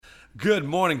Good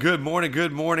morning, good morning,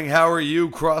 good morning. How are you?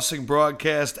 Crossing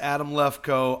Broadcast, Adam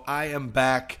Lefko. I am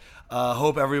back.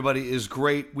 Hope everybody is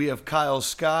great. We have Kyle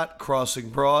Scott, Crossing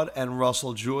Broad, and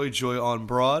Russell Joy, Joy on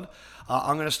Broad.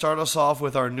 I'm going to start us off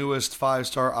with our newest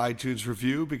 5-star iTunes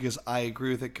review because I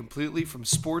agree with it completely. From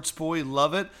Sports Boy,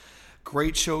 love it.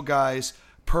 Great show, guys.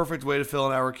 Perfect way to fill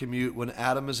an hour commute. When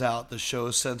Adam is out, the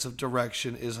show's sense of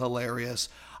direction is hilarious.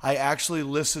 I actually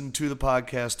listened to the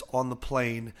podcast on the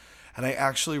plane, and I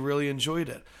actually really enjoyed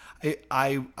it.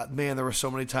 Man, there were so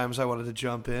many times I wanted to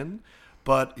jump in,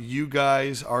 but you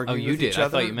guys arguing with each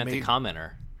other. I thought you meant the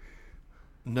commenter.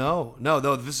 No.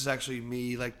 This is actually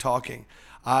me talking.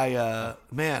 I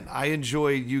enjoy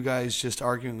you guys just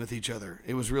arguing with each other.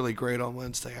 It was really great on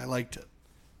Wednesday. I liked it.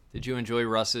 Did you enjoy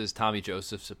Russ's Tommy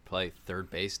Joseph's play third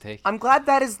base take? I'm glad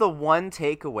that is the one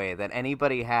takeaway that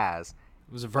anybody has.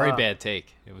 It was a very bad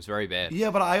take. It was very bad.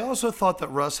 Yeah, but I also thought that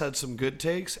Russ had some good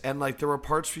takes, and there were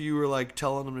parts where you were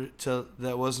telling him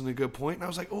that wasn't a good point, and I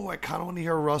was like, oh, I kind of want to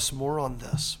hear Russ more on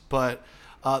this. But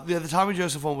the Tommy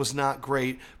Joseph one was not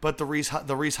great, but the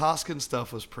Reese Hoskins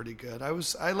stuff was pretty good.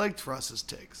 I liked Russ's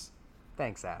takes.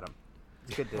 Thanks, Adam.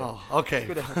 It's good to, okay.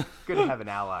 Good to have an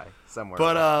ally somewhere.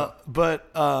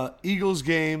 But Eagles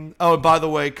game. Oh, and by the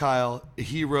way, Kyle,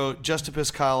 he wrote, just to piss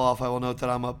Kyle off, I will note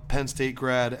that I'm a Penn State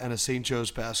grad and a St.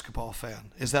 Joe's basketball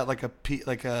fan. Is that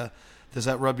does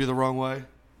that rub you the wrong way?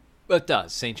 It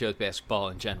does. St. Joe's basketball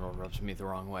in general rubs me the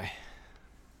wrong way.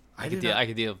 I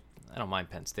don't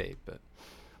mind Penn State, but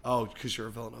because you're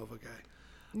a Villanova guy.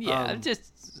 Yeah,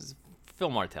 Phil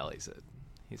Martelli's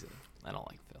I don't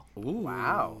like Phil. Ooh.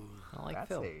 Wow. I don't like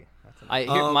Phil.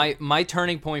 That's My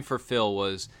turning point for Phil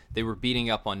was they were beating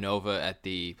up on Nova at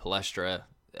the Palestra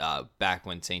back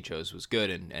when St. Joe's was good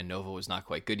and Nova was not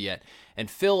quite good yet.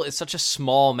 And Phil is such a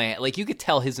small man. You could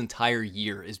tell his entire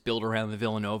year is built around the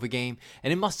Villanova game,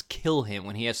 and it must kill him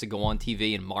when he has to go on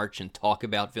TV in March and talk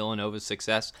about Villanova's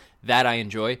success. That I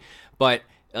enjoy. But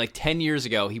 10 years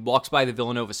ago, he walks by the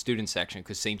Villanova student section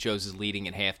because St. Joe's is leading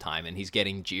at halftime, and he's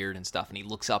getting jeered and stuff, and he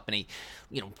looks up and he,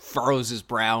 furrows his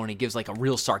brow, and he gives a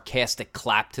real sarcastic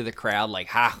clap to the crowd,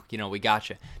 we got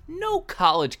you. No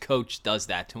college coach does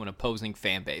that to an opposing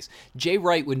fan base. Jay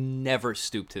Wright would never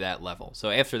stoop to that level. So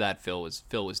after that, Phil was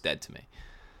dead to me.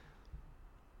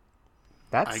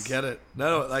 I get it.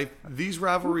 No, these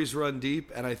rivalries run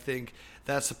deep, and I think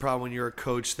that's the problem when you're a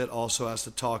coach that also has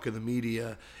to talk in the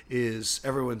media is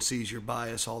everyone sees your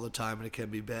bias all the time, and it can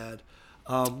be bad.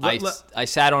 I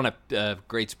sat on a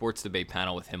great sports debate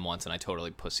panel with him once, and I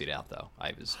totally pussied out, though.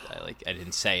 I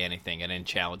didn't say anything. I didn't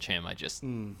challenge him.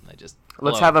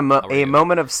 Let's have a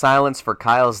moment of silence for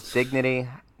Kyle's dignity,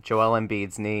 Joel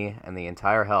Embiid's knee, and the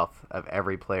entire health of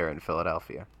every player in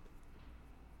Philadelphia.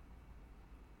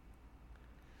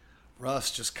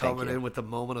 Russ just coming in with the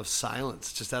moment of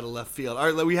silence, just out of left field.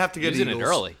 All right, we have to get using Eagles. It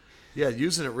early. Yeah,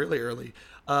 using it really early.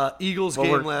 Eagles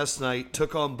game last night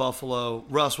took on Buffalo.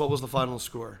 Russ, what was the final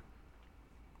score?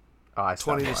 I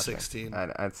 20-16.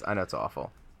 I know it's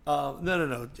awful.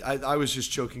 No. I was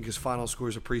just joking because final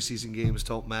scores of preseason games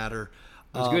don't matter.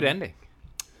 It was a good ending.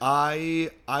 I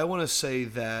want to say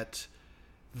that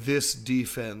this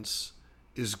defense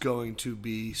is going to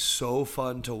be so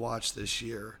fun to watch this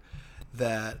year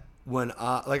that when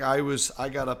I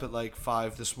got up at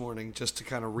 5 this morning just to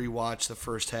kind of rewatch the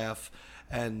first half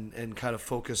and kind of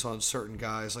focus on certain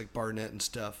guys like Barnett and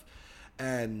stuff.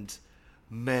 And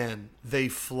man, they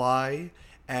fly.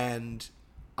 And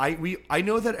I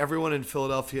know that everyone in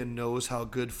Philadelphia knows how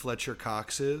good Fletcher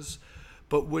Cox is,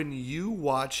 but when you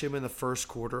watch him in the first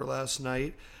quarter last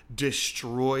night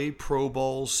destroy Pro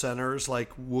Bowl centers like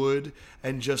Wood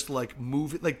and just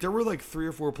move it, there were 3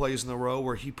 or 4 plays in a row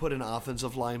where he put an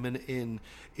offensive lineman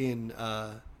in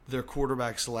their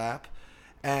quarterback's lap,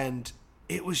 and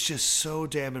it was just so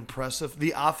damn impressive.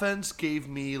 The offense gave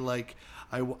me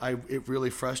it really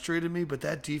frustrated me, but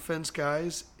that defense,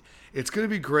 guys, it's going to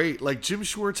be great. Jim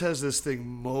Schwartz has this thing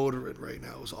motoring right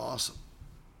now. It was awesome.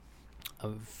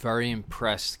 I'm very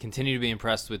impressed. Continue to be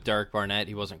impressed with Derek Barnett.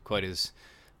 He wasn't quite as,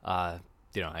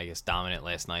 dominant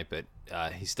last night, but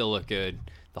he still looked good.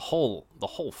 The whole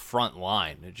front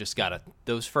line, it just got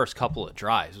those first couple of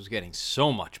drives was getting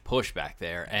so much pushback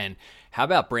there. And how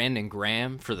about Brandon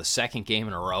Graham for the second game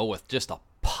in a row with just a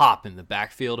pop in the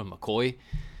backfield of McCoy?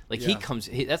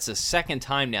 That's the second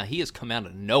time now he has come out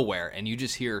of nowhere, and you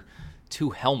just hear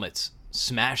 2 helmets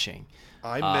smashing.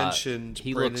 I mentioned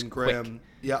Brandon Graham. Quick.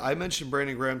 Yeah, I mentioned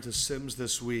Brandon Graham to Sims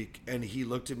this week, and he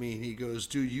looked at me and he goes,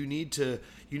 "Dude, you need to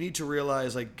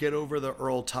realize, get over the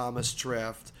Earl Thomas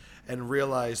draft and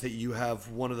realize that you have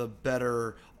one of the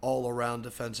better all-around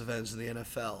defensive ends in the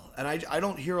NFL. And I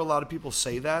don't hear a lot of people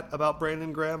say that about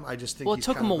Brandon Graham. I just think it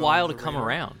took him a while to come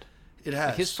around. It has.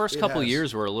 Like his first couple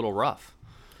years were a little rough.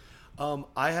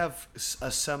 I have a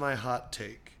semi-hot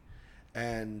take,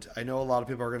 and I know a lot of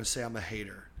people are going to say I'm a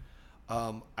hater.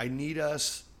 I need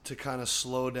us to kind of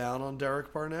slow down on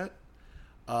Derek Barnett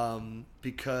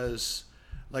because,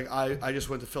 like, I just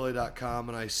went to Philly.com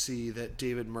and I see that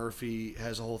David Murphy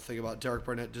has a whole thing about Derek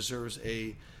Barnett deserves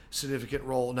a significant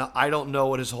role. Now, I don't know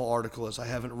what his whole article is. I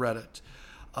haven't read it.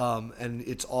 And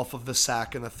it's off of the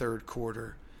sack in the third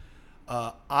quarter.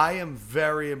 I am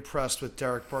very impressed with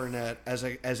Derek Barnett as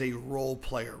a role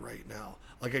player right now.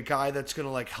 Like a guy that's going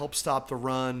to like help stop the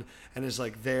run and is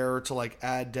like there to like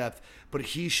add depth. But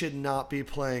he should not be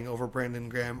playing over Brandon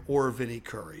Graham or Vinny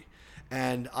Curry.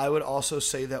 And I would also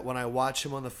say that when I watch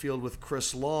him on the field with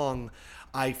Chris Long,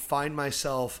 I find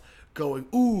myself going,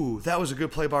 ooh, that was a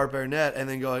good play by Barnett, and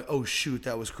then going, oh, shoot,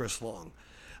 that was Chris Long.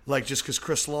 Like, just because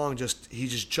Chris Long, he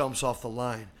just jumps off the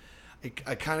line. It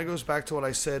kind of goes back to what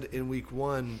I said in week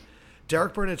one.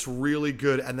 Derek Barnett's really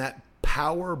good, and that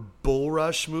power bull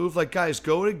rush move, like, guys,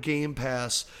 go to Game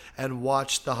Pass and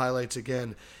watch the highlights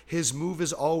again. His move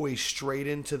is always straight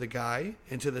into the guy,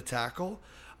 into the tackle.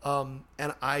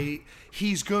 And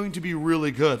he's going to be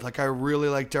really good. Like, I really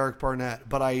like Derek Barnett,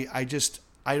 but I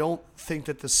don't think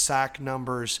that the sack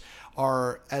numbers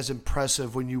are as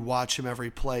impressive when you watch him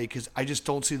every play because I just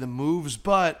don't see the moves.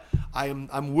 But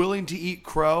I'm willing to eat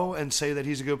crow and say that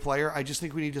he's a good player. I just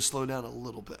think we need to slow down a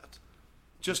little bit.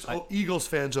 Just Eagles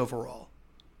fans overall.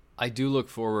 I do look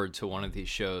forward to one of these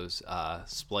shows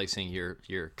splicing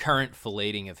your current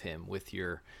filleting of him with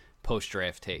your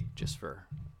post-draft take.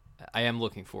 I am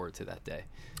looking forward to that day.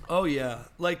 Oh yeah,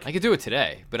 like I could do it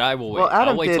today, but I will wait. Adam,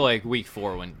 I'll wait till like week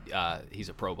 4 when he's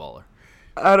a Pro Bowler.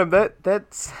 Adam,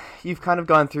 that's you've kind of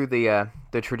gone through the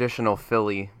traditional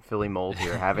Philly mold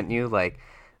here, haven't you? Like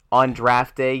on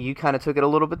draft day, you kind of took it a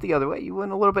little bit the other way. You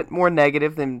went a little bit more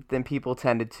negative than people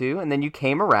tended to, and then you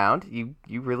came around. You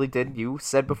really did. You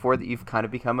said before that you've kind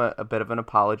of become a bit of an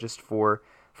apologist for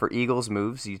Eagles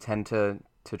moves. You tend to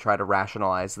try to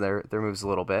rationalize their moves a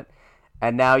little bit.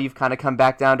 And now you've kind of come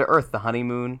back down to earth, the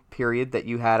honeymoon period that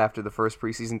you had after the first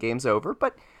preseason game's over,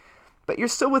 but you're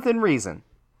still within reason.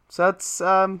 So that's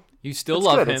you still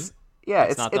love him.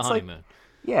 It's not the honeymoon.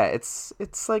 Like,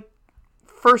 it's like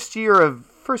first year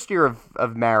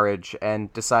of marriage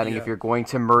and deciding if you're going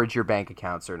to merge your bank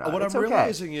accounts or not. What I'm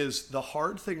realizing is the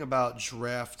hard thing about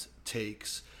draft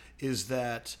takes is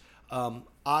that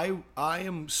I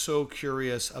am so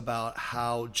curious about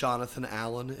how Jonathan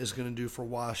Allen is going to do for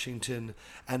Washington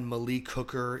and Malik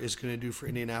Hooker is going to do for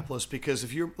Indianapolis, because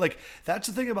if you're like, that's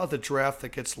the thing about the draft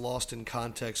that gets lost in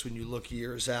context when you look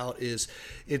years out, is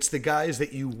it's the guys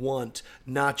that you want,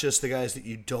 not just the guys that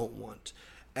you don't want.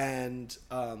 And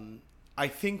I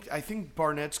think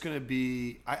Barnett's going to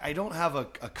be – I don't have a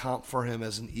comp for him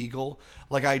as an Eagle.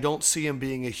 Like, I don't see him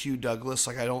being a Hugh Douglas.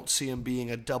 Like, I don't see him being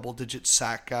a double-digit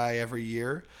sack guy every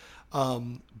year.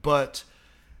 But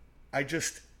I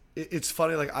just – it's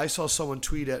funny. Like, I saw someone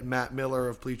tweet at Matt Miller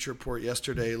of Bleacher Report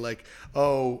yesterday, like,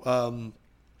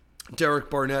 Derek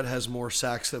Barnett has more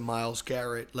sacks than Myles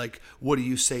Garrett. Like, what do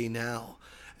you say now?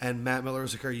 And Matt Miller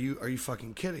was like, are you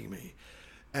fucking kidding me?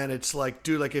 And it's like,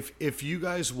 dude, like if you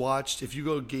guys watched, if you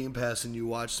go to Game Pass and you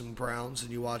watch some Browns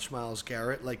and you watch Myles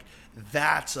Garrett, like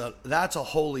that's a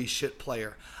holy shit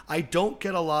player. I don't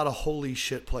get a lot of holy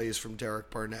shit plays from Derek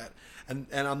Barnett. And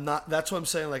I'm not, that's what I'm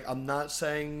saying. Like, I'm not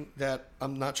saying that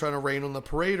I'm not trying to rain on the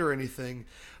parade or anything,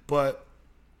 but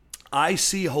I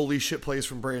see holy shit plays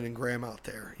from Brandon Graham out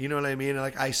there. You know what I mean?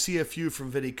 Like, I see a few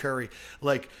from Vinny Curry,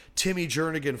 like Timmy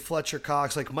Jernigan, Fletcher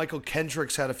Cox, like Michael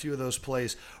Kendricks had a few of those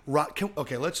plays.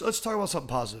 Okay, let's talk about something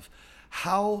positive.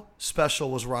 How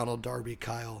special was Ronald Darby,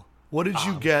 Kyle? What did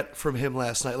you get from him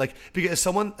last night? Like, because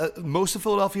most of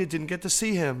Philadelphia didn't get to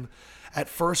see him at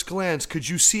first glance. Could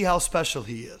you see how special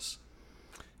he is?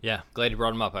 Yeah, glad you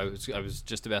brought him up. I was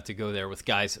just about to go there with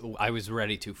guys I was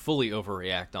ready to fully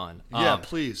overreact on. Yeah,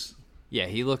 please. Yeah,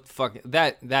 he looked fucking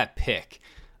that pick.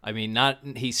 I mean,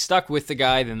 he stuck with the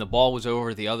guy, then the ball was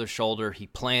over the other shoulder. He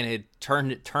planted,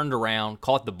 turned around,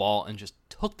 caught the ball, and just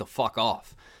took the fuck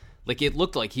off. Like, it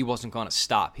looked like he wasn't going to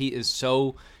stop. He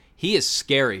is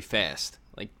scary fast,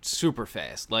 like super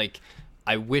fast. Like,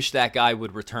 I wish that guy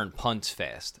would return punts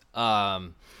fast.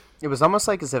 It was almost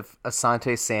like as if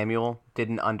Asante Samuel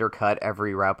didn't undercut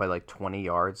every route by like 20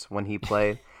 yards when he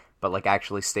played. But like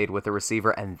actually stayed with the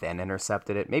receiver and then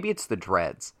intercepted it. Maybe it's the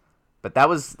dreads, but that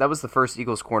was the first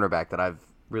Eagles cornerback that I've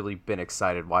really been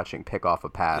excited watching pick off a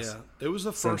pass. Yeah, it was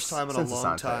the first time in a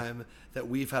long Asante. time that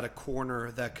we've had a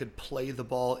corner that could play the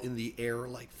ball in the air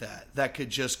like that. That could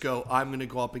just go, I'm going to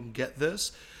go up and get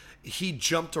this. He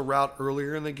jumped a route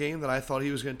earlier in the game that I thought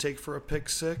he was going to take for a pick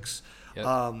six.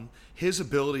 Yep. His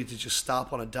ability to just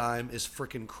stop on a dime is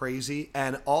freaking crazy.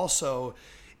 And also,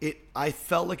 I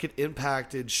felt like it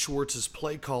impacted Schwartz's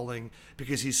play calling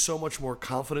because he's so much more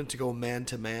confident to go man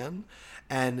to man.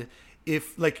 And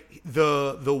if like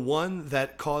the one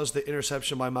that caused the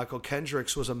interception by Michael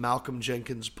Kendricks was a Malcolm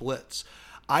Jenkins blitz.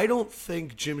 I don't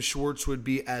think Jim Schwartz would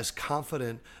be as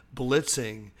confident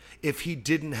blitzing if he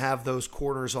didn't have those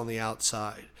corners on the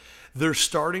outside. They're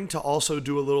starting to also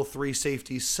do a little 3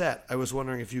 safety set. I was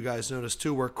wondering if you guys noticed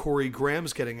too, where Corey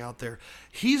Graham's getting out there.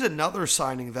 He's another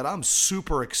signing that I'm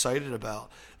super excited about.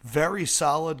 Very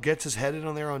solid, gets his head in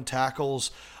on there on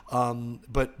tackles.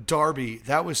 But Darby,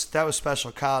 that was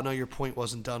special. Kyle, I know your point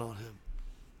wasn't done on him.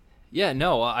 Yeah,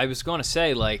 no, I was going to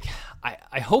say, like,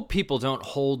 I hope people don't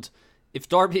hold. If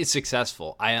Darby is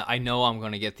successful, I know I'm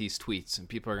going to get these tweets, and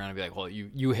people are going to be like, well,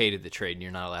 you hated the trade, and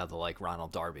you're not allowed to like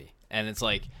Ronald Darby. And it's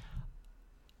like,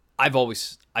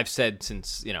 I've said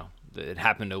since, it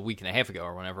happened a week and a half ago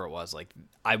or whenever it was, like,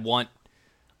 I want,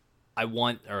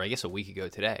 or I guess a week ago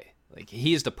today, like,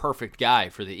 he is the perfect guy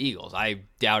for the Eagles. I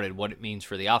doubted what it means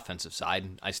for the offensive side,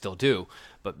 and I still do.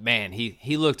 But, man,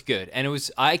 he looked good. And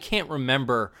I can't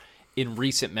remember in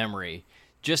recent memory,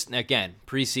 just, again,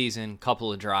 preseason,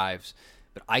 couple of drives,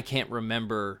 but I can't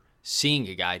remember seeing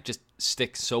a guy just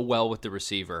stick so well with the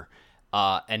receiver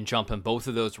and jump in both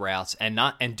of those routes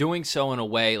and doing so in a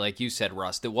way, like you said,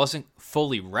 Russ, that wasn't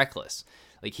fully reckless.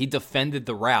 Like, he defended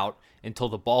the route until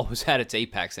the ball was at its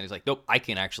apex, and he's like, nope, I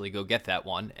can actually go get that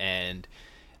one. And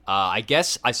I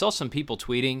guess I saw some people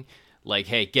tweeting, like,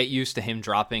 hey, get used to him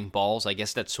dropping balls. I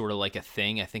guess that's sort of like a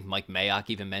thing. I think Mike Mayock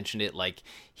even mentioned it. Like,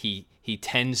 he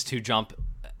tends to jump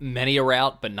many a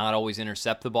route, but not always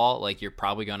intercept the ball. Like, you're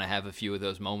probably going to have a few of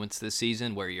those moments this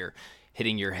season where you're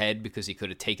hitting your head because he could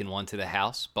have taken one to the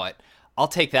house. But I'll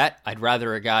take that. I'd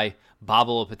rather a guy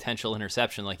bobble a potential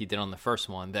interception like he did on the first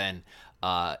one than,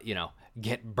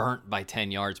 get burnt by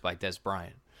 10 yards by Des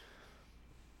Bryant.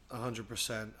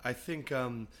 100%. I think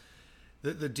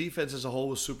the defense as a whole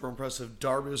was super impressive.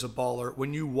 Darby was a baller.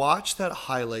 When you watch that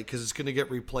highlight, because it's going to get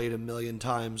replayed a million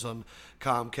times on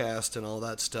Comcast and all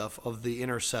that stuff, of the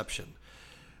interception,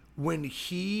 when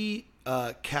he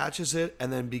catches it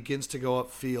and then begins to go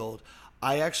upfield,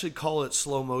 I actually call it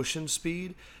slow motion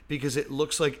speed because it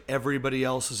looks like everybody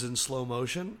else is in slow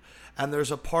motion. And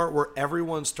there's a part where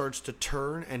everyone starts to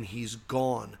turn and he's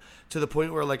gone, to the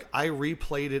point where, like, I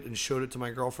replayed it and showed it to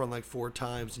my girlfriend like 4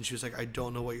 times, and she was like, I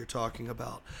don't know what you're talking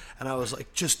about. And I was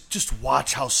like, just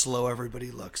watch how slow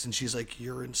everybody looks. And she's like,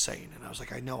 you're insane. And I was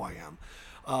like, I know I am.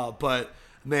 But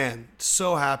man,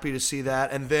 so happy to see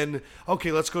that. And then,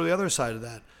 okay, let's go to the other side of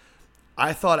that.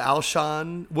 I thought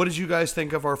Alshon, what did you guys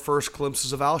think of our first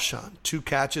glimpses of Alshon? 2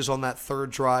 catches on that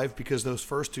third drive, because those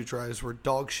first 2 drives were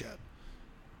dog shit.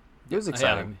 It was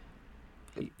exciting.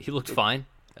 He looked fine.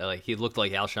 Like, he looked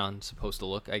like Alshon's supposed to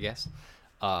look, I guess.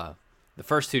 The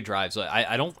first 2 drives,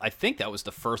 I think that was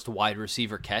the first wide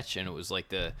receiver catch, and it was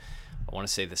like I want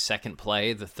to say the second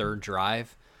play, the third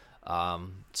drive.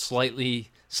 Slightly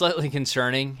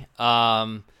concerning.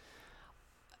 I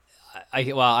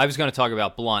was going to talk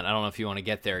about Blunt. I don't know if you want to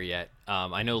get there yet.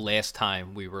 I know last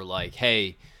time we were like,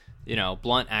 hey,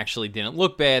 Blunt actually didn't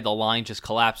look bad. The line just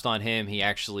collapsed on him. He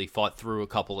actually fought through a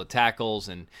couple of tackles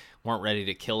and weren't ready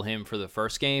to kill him for the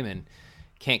first game, and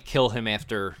can't kill him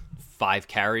after 5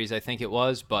 carries, I think it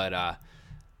was. But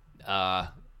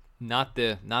not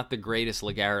the greatest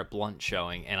LeGarrette Blunt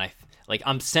showing. And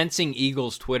I'm sensing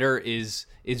Eagles Twitter is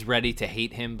ready to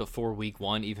hate him before week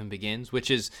 1 even begins, which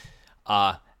is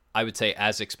I would say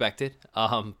as expected.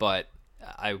 But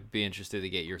I would be interested to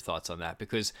get your thoughts on that,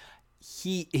 because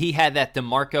he had that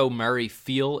DeMarco Murray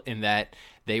feel in that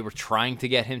they were trying to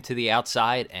get him to the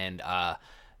outside, and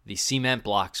the cement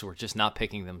blocks were just not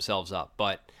picking themselves up.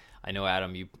 But I know,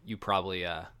 Adam, you probably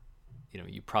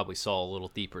you probably saw a little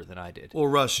deeper than I did. Well,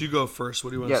 Russ, you go first.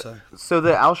 What do you want to say? So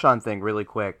the Alshon thing, really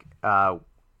quick.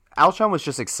 Alshon was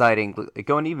just exciting,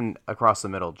 going even across the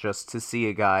middle, just to see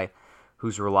a guy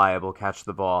who's reliable catch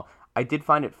the ball. I did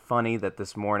find it funny that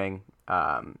this morning,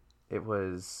 it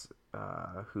was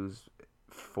who's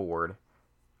Ford.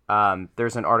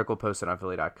 There's an article posted on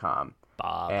Philly.com.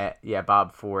 Bob.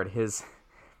 Bob Ford. His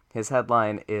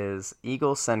headline is,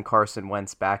 Eagles send Carson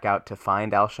Wentz back out to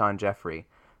find Alshon Jeffrey.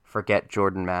 Forget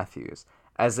Jordan Matthews.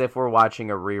 As if we're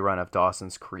watching a rerun of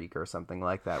Dawson's Creek or something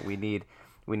like that. We need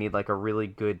like a really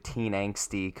good teen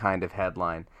angsty kind of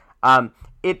headline.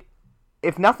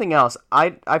 if nothing else,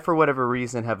 I for whatever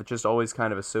reason have just always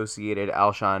kind of associated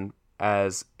Alshon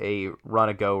as a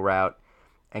run-a-go route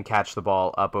and catch the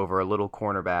ball up over a little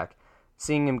cornerback.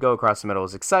 Seeing him go across the middle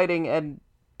is exciting, and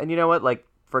you know what? Like,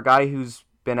 for a guy who's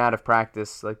been out of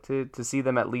practice, like to see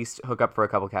them at least hook up for a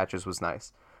couple catches was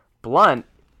nice. Blount,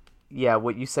 yeah,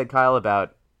 what you said, Kyle,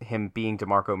 about him being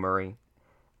DeMarco Murray,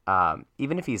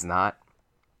 even if he's not,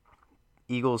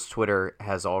 Eagles Twitter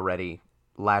has already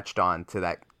latched on to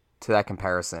that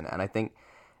comparison, and I think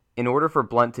in order for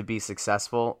Blount to be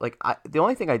successful, like the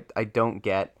only thing I don't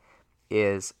get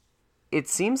is it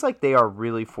seems like they are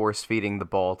really force feeding the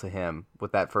ball to him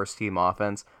with that first team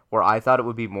offense, where I thought it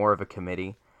would be more of a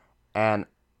committee, and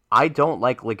I don't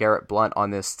like LeGarrette Blount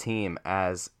on this team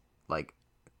as like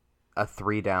a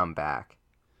 3-down back.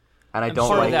 And I don't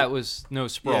part like of that was no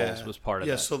Sproles was part of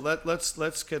that. Yeah, so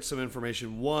let's get some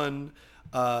information. One,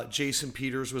 Jason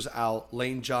Peters was out.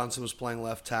 Lane Johnson was playing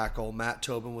left tackle. Matt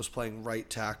Tobin was playing right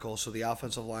tackle. So the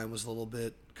offensive line was a little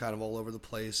bit kind of all over the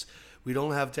place. We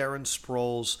don't have Darren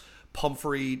Sproles.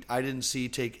 Pumphrey, I didn't see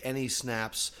take any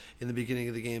snaps in the beginning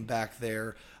of the game back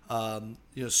there.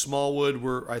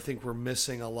 Smallwood, I think we're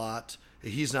missing a lot.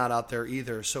 He's not out there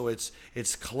either. So it's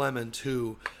Clement,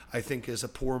 who I think is a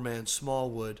poor man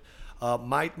Smallwood.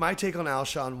 My take on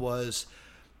Alshon was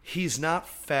he's not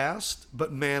fast,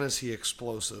 but man, is he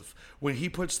explosive. When he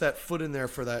puts that foot in there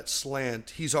for that slant,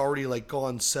 he's already like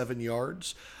gone 7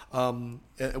 yards,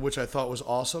 which I thought was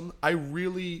awesome. I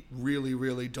really, really,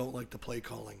 really don't like the play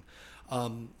calling.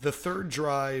 The third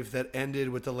drive that ended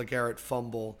with the LeGarrette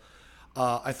fumble,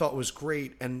 I thought was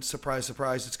great, and surprise,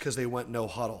 surprise, it's because they went no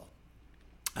huddle.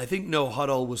 I think no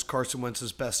huddle was Carson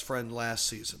Wentz's best friend last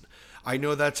season. I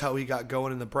know that's how he got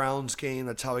going in the Browns game.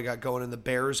 That's how he got going in the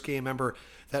Bears game. Remember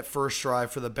that first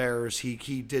drive for the Bears?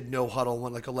 He did no huddle,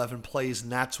 went like 11 plays,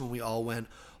 and that's when we all went,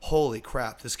 holy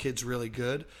crap, this kid's really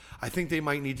good. I think they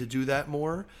might need to do that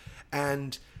more.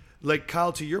 And like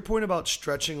Kyle, to your point about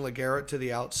stretching LeGarrette to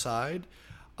the outside,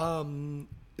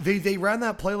 they ran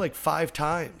that play like 5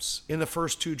 times in the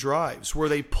first 2 drives where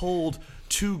they pulled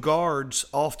 2 guards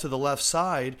off to the left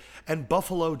side and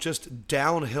Buffalo just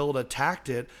downhill attacked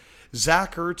it.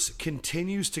 Zach Ertz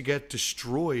continues to get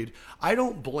destroyed. I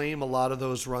don't blame a lot of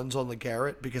those runs on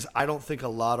LeGarrette because I don't think a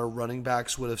lot of running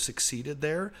backs would have succeeded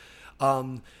there.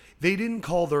 They didn't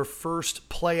call their first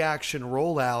play action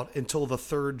rollout until the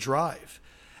 3rd drive.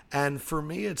 And for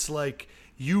me, it's like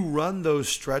you run those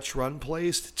stretch run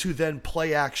plays to then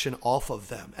play action off of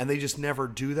them. And they just never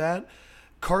do that.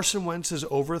 Carson Wentz's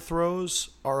overthrows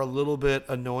are a little bit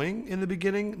annoying in the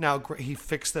beginning. Now, he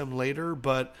fixed them later,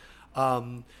 but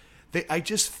I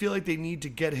just feel like they need to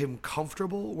get him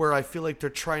comfortable, where I feel like they're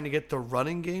trying to get the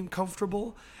running game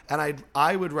comfortable. And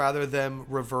I would rather them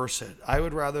reverse it. I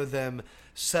would rather them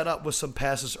set up with some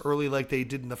passes early like they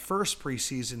did in the first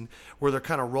preseason, where they're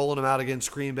kind of rolling them out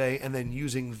against Green Bay and then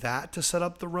using that to set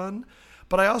up the run.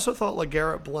 But I also thought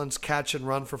LeGarrette Blount's catch and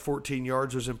run for 14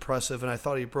 yards was impressive, and I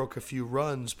thought he broke a few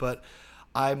runs. But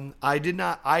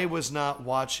I was not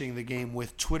watching the game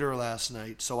with Twitter last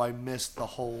night, so I missed the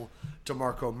whole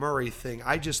DeMarco Murray thing.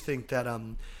 I just think that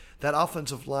that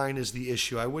offensive line is the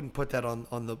issue. I wouldn't put that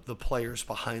on the players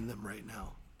behind them right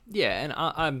now. Yeah,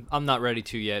 and I'm not ready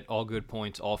to yet. All good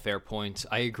points, all fair points.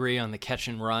 I agree on the catch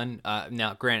and run.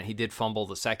 Now, granted, he did fumble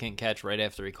the second catch right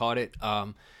after he caught it.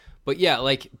 But yeah,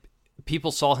 like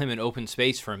people saw him in open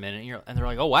space for a minute, and they're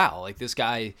like, "Oh wow, like this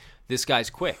guy's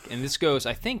quick." And this goes,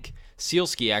 I think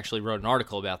Sealski actually wrote an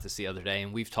article about this the other day,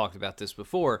 and we've talked about this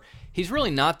before. He's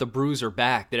really not the bruiser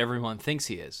back that everyone thinks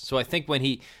he is. So I think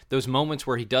when those moments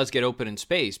where he does get open in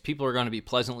space, people are going to be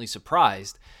pleasantly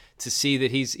surprised to see that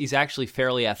he's actually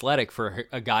fairly athletic for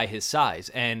a guy his size.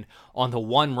 And on the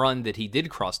one run that he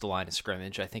did cross the line of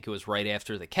scrimmage, I think it was right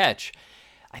after the catch,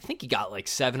 I think he got like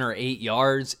 7 or 8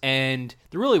 yards, and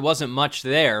there really wasn't much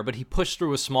there, but he pushed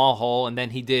through a small hole, and then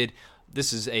he did,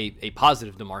 this is a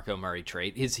positive DeMarco Murray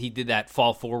trait, he did that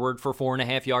fall forward for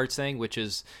 4.5 yards thing, which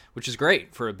is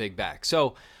great for a big back.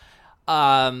 So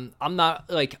I'm not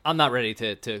ready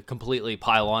to completely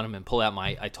pile on him and pull out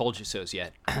my I told you so's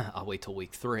yet. I'll wait till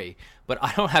week 3. But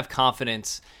I don't have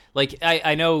confidence. Like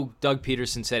I know Doug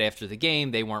Peterson said after the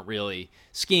game they weren't really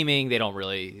scheming, they don't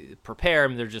really prepare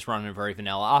him, they're just running a very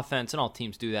vanilla offense, and all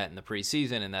teams do that in the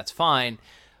preseason, and that's fine.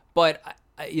 But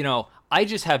I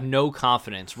just have no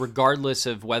confidence, regardless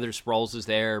of whether Sproles is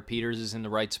there, Peters is in the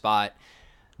right spot,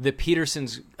 that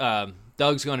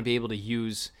Doug's going to be able to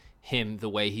use him the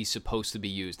way he's supposed to be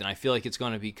used. And I feel like it's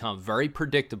going to become very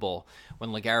predictable when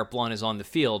LeGarrette Blount is on the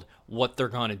field what they're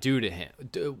going to do to him,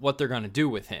 what they're going to do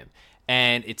with him.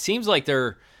 And it seems like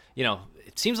they're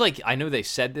it seems like, I know they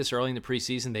said this early in the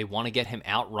preseason, they want to get him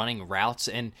out running routes,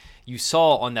 and you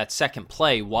saw on that second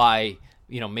play why,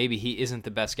 maybe he isn't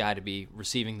the best guy to be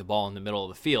receiving the ball in the middle of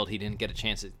the field. He didn't get a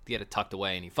chance to get it tucked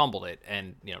away, and he fumbled it,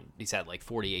 and he's had like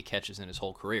 48 catches in his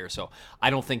whole career. So I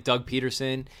don't think Doug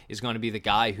Peterson is going to be the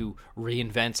guy who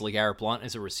reinvents LeGarrette Blount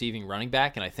as a receiving running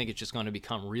back, and I think it's just going to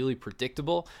become really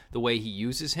predictable the way he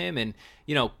uses him. And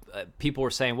people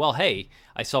were saying, well, hey,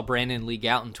 I saw Brandon Lee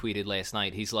Gowton tweeted last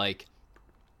night. He's like,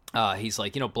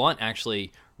 Blount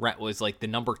actually was like the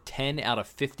number 10 out of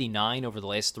 59 over the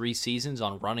last 3 seasons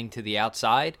on running to the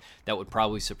outside. That would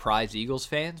probably surprise Eagles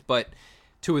fans, but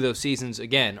 2 of those seasons,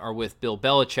 again, are with Bill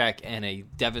Belichick and a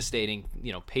devastating,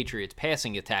 Patriots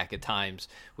passing attack at times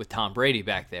with Tom Brady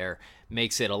back there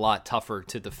makes it a lot tougher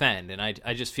to defend. And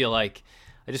I just feel like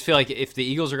if the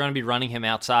Eagles are going to be running him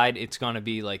outside, it's going to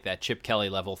be like that Chip Kelly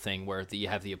level thing where you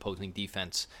have the opposing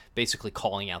defense basically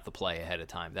calling out the play ahead of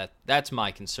time. That's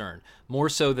my concern, more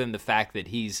so than the fact that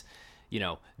he's,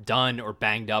 done or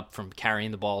banged up from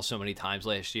carrying the ball so many times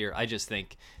last year. I just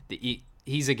think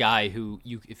he's a guy who,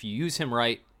 if you use him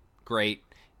right, great.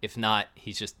 If not,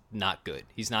 he's just not good.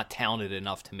 He's not talented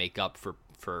enough to make up for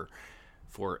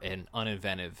an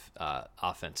uninventive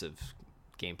offensive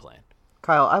game plan.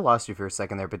 Kyle, I lost you for a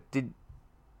second there, but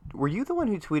were you the one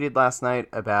who tweeted last night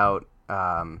about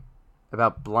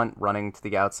Blount running to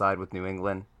the outside with New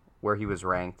England, where he was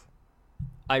ranked?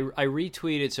 I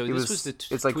retweeted. So this was the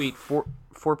it's tweet. Like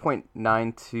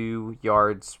 4.92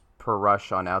 yards per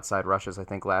rush on outside rushes. I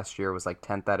think last year was like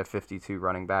 10th out of 52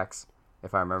 running backs,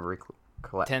 if I remember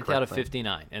correctly. 10th out of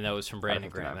 59, and that was from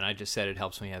Brandon Graham. And I just said it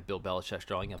helps when you have Bill Belichick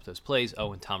drawing up those plays.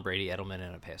 Oh, and Tom Brady, Edelman,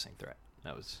 and a passing threat.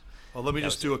 That was. Well, let me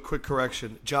just do a quick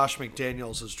correction. Josh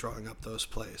McDaniels is drawing up those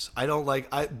plays. Bill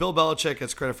Belichick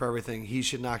gets credit for everything. He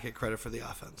should not get credit for the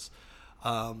offense.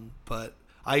 But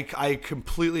I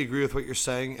completely agree with what you're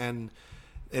saying, and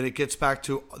it gets back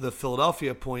to the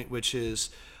Philadelphia point, which is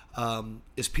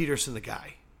Peterson the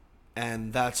guy?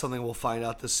 And that's something we'll find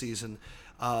out this season.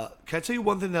 Can I tell you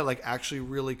one thing that actually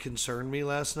really concerned me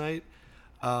last night?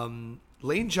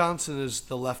 Lane Johnson is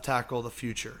the left tackle of the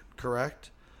future, correct?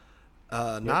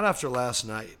 Not after last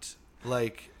night.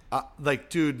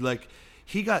 Dude,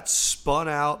 he got spun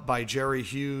out by Jerry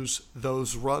Hughes.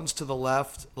 Those runs to the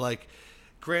left,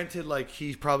 granted,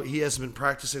 he hasn't been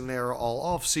practicing there all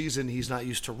off season. He's not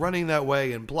used to running that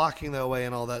way and blocking that way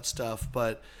and all that stuff.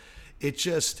 But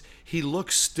he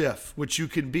looks stiff, which you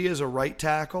can be as a right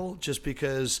tackle just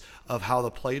because of how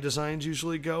the play designs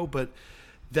usually go. But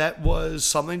that was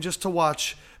something just to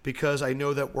watch, because I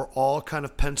know that we're all kind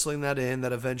of penciling that in,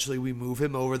 that eventually we move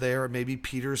him over there, or maybe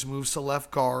Peters moves to left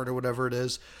guard or whatever it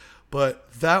is.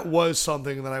 But that was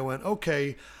something that I went,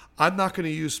 okay, I'm not going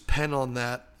to use pen on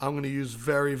that. I'm going to use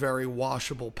very, very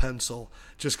washable pencil,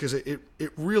 just because it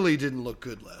really didn't look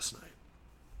good last night.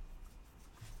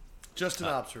 Just an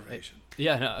observation.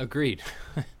 Yeah, no, agreed.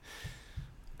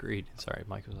 Agreed. Sorry,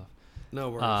 mic was off. No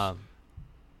worries.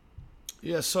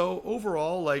 Yeah, so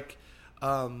overall,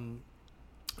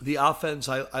 the offense,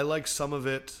 I like some of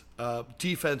it.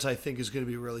 Defense, I think, is going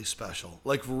to be really special.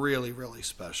 Really, really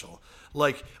special.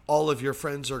 All of your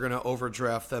friends are going to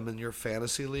overdraft them in your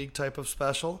fantasy league type of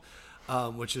special,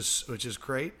 which is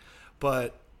great.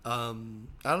 But I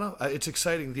don't know. It's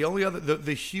exciting. The only other,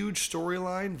 the huge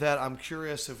storyline that I'm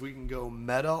curious if we can go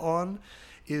meta on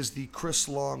is the Chris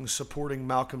Long supporting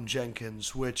Malcolm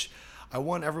Jenkins, which I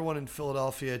want everyone in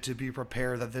Philadelphia to be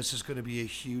prepared that this is going to be a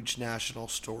huge national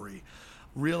story.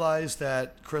 Realize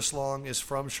that Chris Long is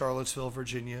from Charlottesville,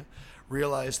 Virginia.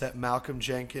 Realize that Malcolm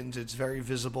Jenkins, it's very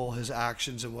visible, his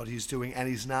actions and what he's doing, and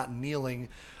he's not kneeling,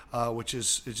 which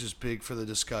is just big for the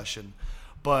discussion.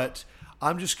 But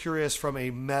I'm just curious, from a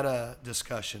meta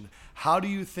discussion, how do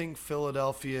you think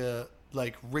Philadelphia,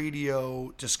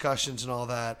 radio discussions and all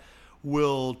that,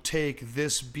 will take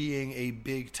this being a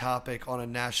big topic on a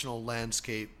national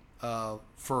landscape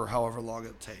for however long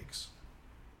it takes?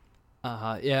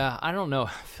 Yeah, I don't know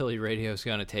if Philly radio is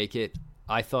going to take it.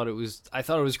 I thought it was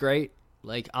great.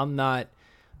 I'm not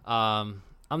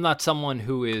someone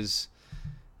who is,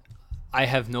 I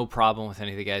have no problem with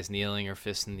any of the guys kneeling or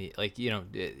fisting the,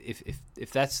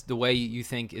 if that's the way you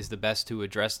think is the best to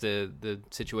address the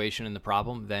situation and the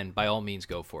problem, then by all means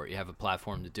go for it. You have a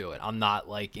platform to do it. I'm not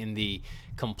in the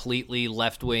completely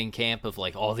left-wing camp of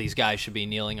all these guys should be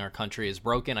kneeling, our country is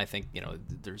broken. I think,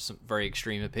 there's some very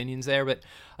extreme opinions there, but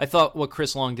I thought what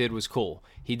Chris Long did was cool.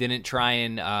 He didn't try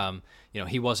and,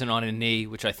 he wasn't on a knee,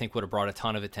 which I think would have brought a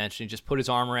ton of attention. He just put his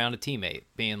arm around a teammate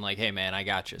being like, hey man, I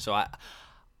got you. So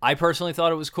I personally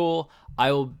thought it was cool. I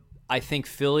I think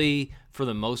Philly, for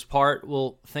the most part,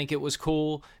 will think it was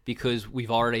cool because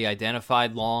we've already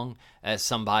identified Long as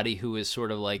somebody who is sort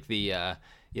of like the,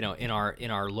 in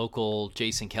our local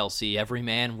Jason Kelce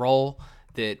everyman role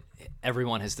that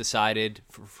everyone has decided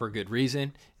for good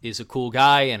reason is a cool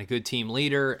guy and a good team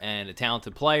leader and a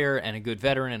talented player and a good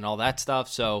veteran and all that stuff.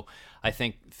 So I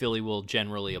think Philly will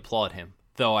generally applaud him,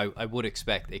 though I would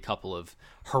expect a couple of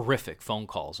horrific phone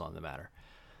calls on the matter.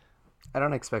 I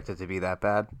don't expect it to be that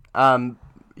bad.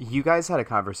 You guys had a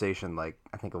conversation like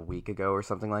I think a week ago or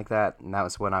something like that, and that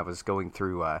was when I was going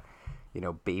through,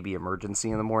 baby emergency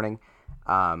in the morning.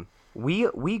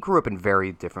 We grew up in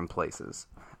very different places.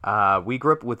 We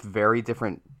grew up with very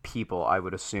different people, I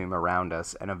would assume, around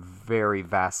us, and a very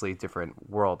vastly different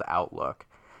world outlook.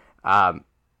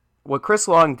 What Chris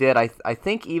Long did, I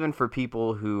think, even for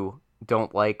people who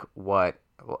don't like what.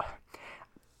 All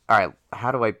right,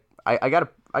 how do I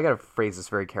gotta phrase this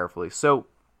very carefully. So,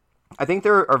 I think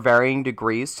there are varying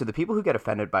degrees to the people who get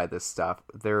offended by this stuff.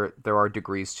 There are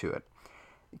degrees to it.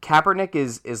 Kaepernick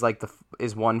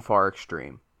is one far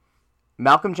extreme.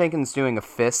 Malcolm Jenkins doing a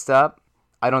fist up,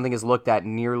 I don't think is looked at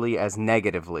nearly as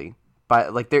negatively.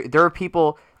 But like there are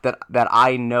people that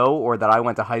I know or that I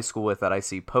went to high school with that I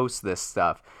see post this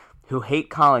stuff who hate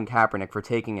Colin Kaepernick for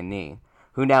taking a knee,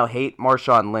 who now hate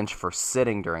Marshawn Lynch for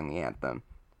sitting during the anthem,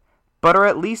 but are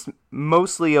at least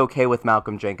mostly okay with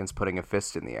Malcolm Jenkins putting a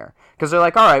fist in the air. Because they're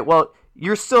like, all right, well,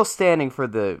 you're still standing for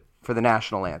the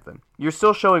national anthem. You're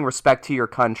still showing respect to your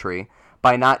country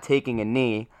by not taking a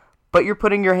knee, but you're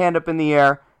putting your hand up in the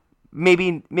air.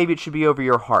 Maybe it should be over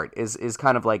your heart is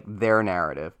kind of like their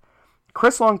narrative.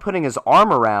 Chris Long putting his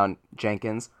arm around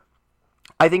Jenkins,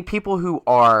 I think people who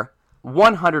are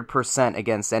 100%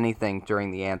 against anything during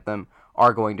the anthem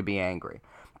are going to be angry.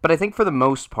 But I think for the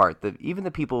most part, even the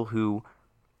people who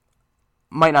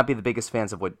might not be the biggest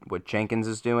fans of what Jenkins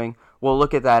is doing will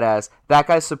look at that as that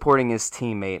guy's supporting his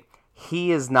teammate.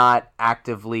 He is not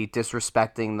actively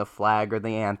disrespecting the flag or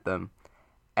the anthem,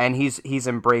 and he's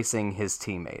embracing his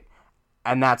teammate,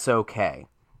 and that's okay.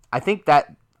 I think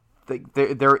that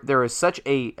there is such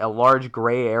a large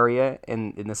gray area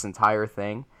in this entire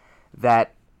thing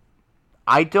that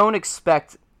I don't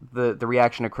expect the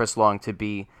reaction of Chris Long to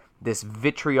be this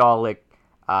vitriolic,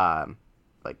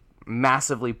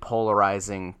 massively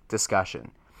polarizing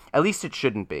discussion. At least it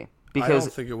shouldn't be. Because I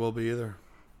don't think it will be either.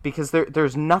 Because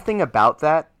there's nothing about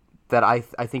that I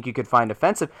think you could find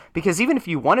offensive. Because even if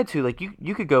you wanted to, like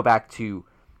you could go back to,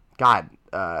 God,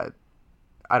 I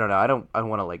don't know. I don't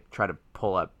want to try to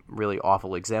pull up really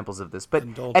awful examples of this, but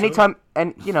anytime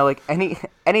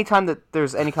anytime that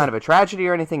there's any kind of a tragedy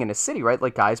or anything in a city, right?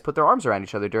 Like guys put their arms around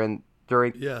each other during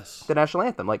yes. the national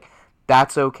anthem. Like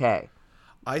that's okay.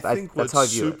 I think what's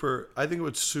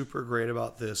super great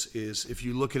about this is if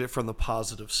you look at it from the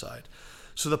positive side.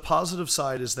 So the positive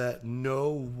side is that no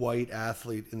white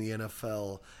athlete in the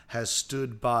NFL has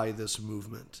stood by this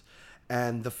movement.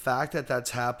 And the fact that that's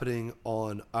happening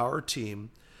on our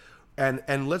team,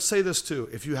 and let's say this too,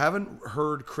 if you haven't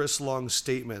heard Chris Long's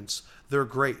statements, they're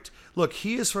great. Look,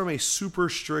 he is from a super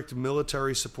strict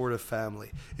military supportive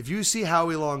family. If you see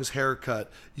Howie Long's haircut,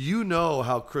 you know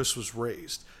how Chris was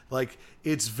raised. Like,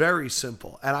 it's very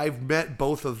simple. And I've met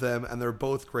both of them, and they're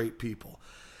both great people.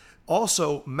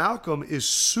 Also, Malcolm is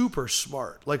super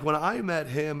smart. Like, when I met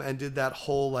him and did that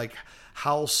whole,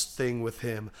 house thing with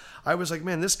him, I was like,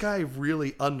 man, this guy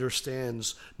really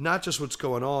understands not just what's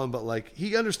going on, but,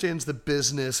 he understands the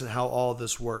business and how all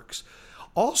this works.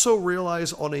 Also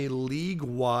realize on a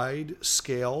league-wide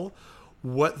scale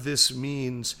what this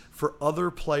means for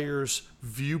other players'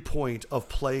 viewpoint of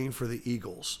playing for the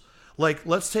Eagles.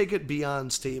 Let's take it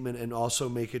beyond statement and also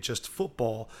make it just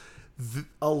football.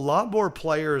 A lot more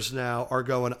players now are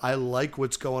going, I like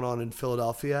what's going on in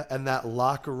Philadelphia, and that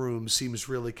locker room seems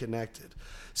really connected.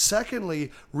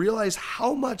 Secondly, realize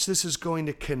how much this is going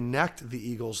to connect the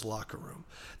Eagles locker room.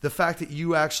 The fact that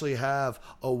you actually have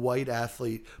a white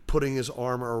athlete putting his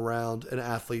arm around an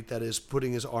athlete that is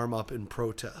putting his arm up in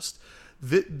protest.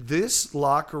 This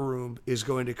locker room is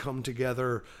going to come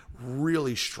together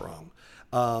really strong.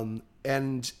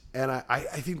 And I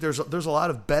think there's a lot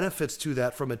of benefits to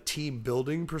that from a team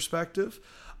building perspective.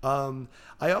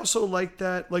 I also like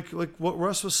that, like what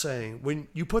Russ was saying, when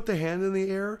you put the hand in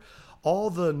the air,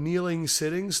 all the kneeling,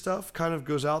 sitting stuff kind of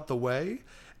goes out the way,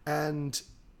 and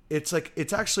it's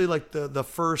actually the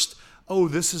first, oh,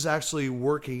 this is actually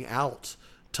working out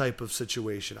type of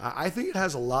situation. I think it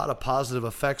has a lot of positive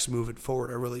effects moving forward.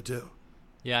 I really do.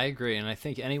 Yeah, I agree, and I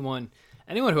think anyone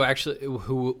who actually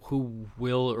who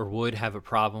will or would have a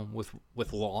problem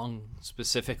with Long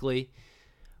specifically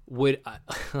would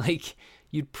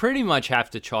you'd pretty much have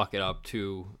to chalk it up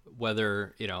to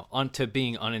whether, to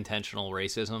being unintentional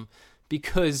racism,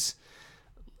 because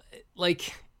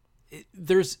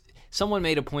there's someone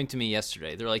made a point to me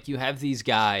yesterday. They're like, you have these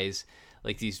guys,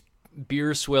 like these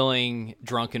beer swilling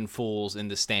drunken fools in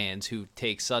the stands who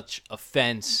take such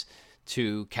offense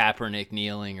to Kaepernick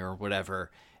kneeling or whatever,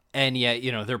 and yet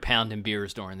they're pounding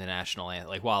beers during the national anthem,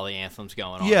 like while the anthem's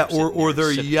going on. Yeah, or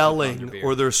they're yelling,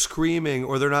 or they're screaming,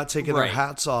 or they're not taking their Right.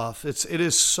 hats off. It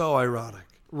is so ironic.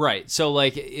 Right. So,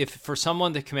 like, if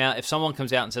someone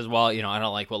comes out and says, well, I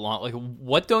don't like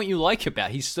what don't you like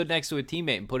about it? He stood next to a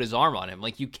teammate and put his arm on him.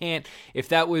 Like, you can't, if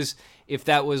that was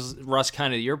Russ,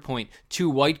 kind of your point, two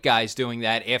white guys doing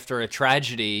that after a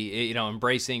tragedy,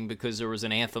 embracing because there was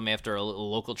an anthem after a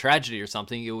local tragedy or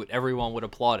something, everyone would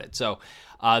applaud it. So,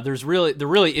 there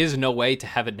really is no way to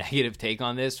have a negative take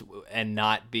on this and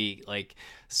not be like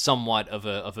somewhat of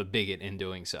a bigot in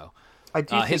doing so. I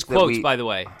do think His that quotes, by the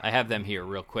way, I have them here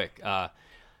real quick.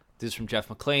 This is from Jeff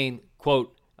McClain.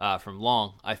 Quote from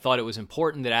Long: I thought it was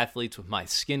important that athletes with my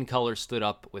skin color stood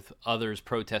up with others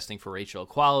protesting for racial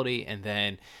equality. And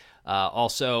then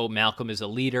also, Malcolm is a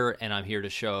leader, and I'm here to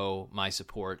show my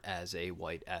support as a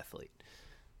white athlete.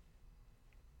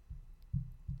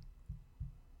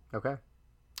 Okay.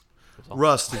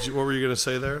 Russ, what were you going to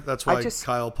say there? That's why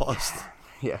Kyle paused.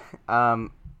 Yeah.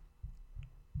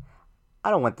 I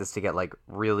don't want this to get like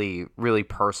really, really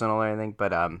personal or anything,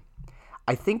 but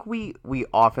I think we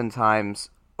oftentimes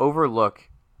overlook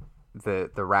the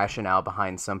rationale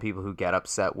behind some people who get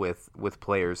upset with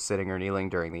players sitting or kneeling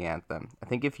during the anthem. I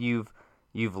think if you've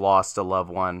lost a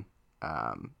loved one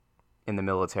in the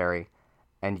military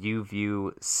and you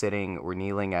view sitting or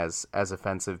kneeling as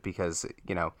offensive because,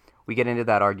 we get into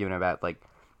that argument about like,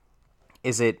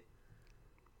 is it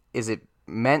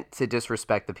meant to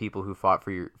disrespect the people who fought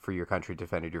for your country,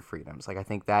 defended your freedoms? Like, I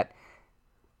think that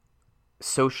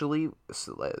socially,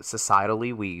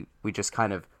 societally, we just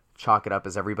kind of chalk it up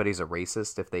as everybody's a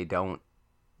racist if they don't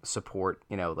support,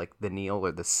 like the kneel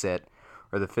or the sit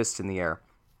or the fist in the air.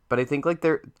 But I think like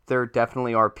there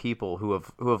definitely are people who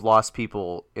have lost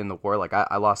people in the war. Like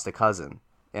I lost a cousin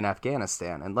in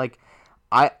Afghanistan, and like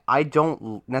I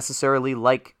don't necessarily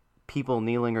like people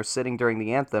kneeling or sitting during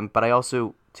the anthem, but I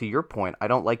also, to your point, I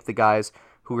don't like the guys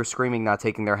who are screaming, not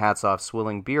taking their hats off,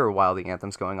 swilling beer while the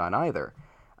anthem's going on either.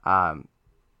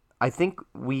 I think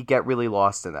we get really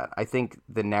lost in that. I think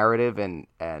the narrative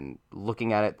and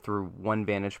looking at it through one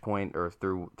vantage point or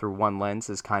through one lens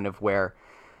is kind of where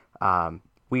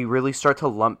we really start to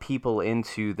lump people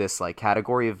into this like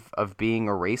category of being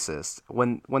a racist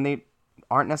when they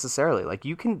aren't necessarily. Like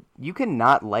you can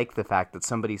not like the fact that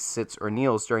somebody sits or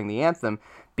kneels during the anthem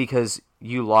because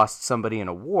you lost somebody in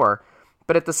a war,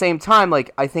 but at the same time,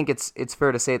 like I think it's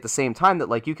fair to say at the same time that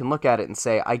like you can look at it and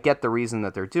say, I get the reason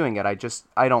that they're doing it.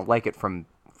 I don't like it from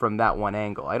that one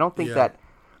angle. I don't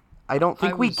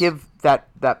think we give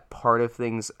that part of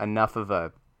things enough of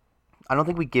a. I don't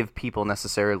think we give people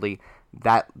necessarily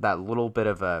that little bit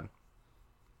of a.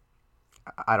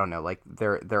 I don't know, like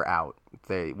they're out.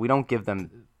 We don't give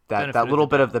them that little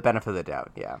bit of the benefit of the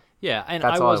doubt. Yeah. Yeah, and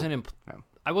That's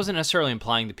I wasn't necessarily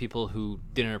implying to people who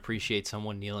didn't appreciate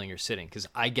someone kneeling or sitting, because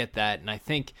I get that, and I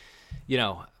think,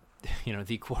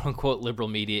 the quote unquote liberal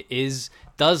media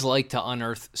does like to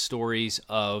unearth stories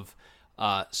of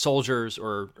soldiers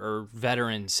or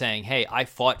veterans saying, hey, I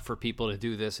fought for people to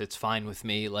do this, it's fine with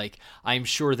me. Like, I'm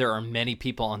sure there are many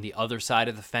people on the other side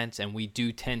of the fence, and we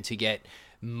do tend to get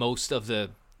most of the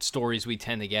stories we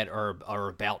tend to get are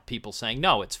about people saying,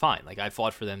 no, it's fine. Like, I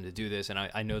fought for them to do this, and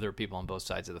I know there are people on both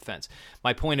sides of the fence.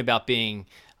 My point about being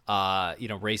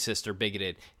racist or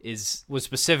bigoted was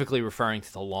specifically referring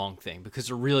to the Long thing,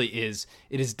 because it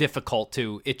is difficult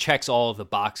it checks all of the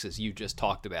boxes you just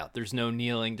talked about. There's no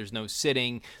kneeling, there's no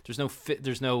sitting,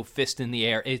 there's no fist in the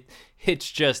air.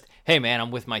 It's just, hey man,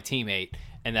 I'm with my teammate,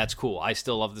 and that's cool. I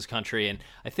still love this country. And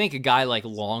I think a guy like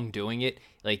Long doing it,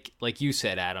 like you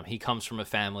said, Adam, he comes from a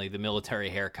family, the military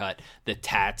haircut, the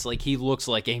tats, like he looks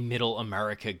like a middle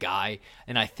America guy.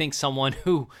 And I think someone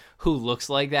who looks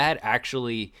like that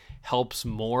actually helps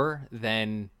more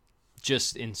than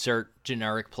just insert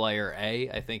generic player A.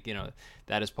 I think,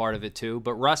 that is part of it too.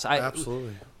 But Russ,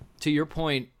 Absolutely. To your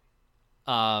point,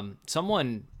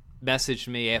 someone messaged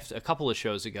me after a couple of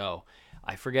shows ago.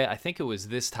 I forget. I think it was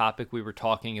this topic we were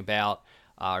talking about,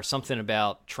 or something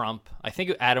about Trump. I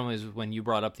think, Adam, was when you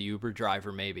brought up the Uber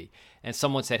driver, maybe. And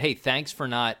someone said, hey, thanks for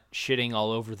not shitting all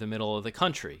over the middle of the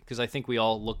country. Because I think we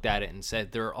all looked at it and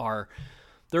said, there are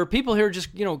people here just,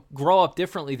 grow up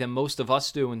differently than most of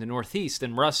us do in the Northeast.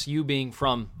 And Russ, you being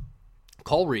from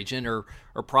Coleridge or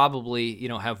probably, you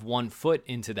know, have one foot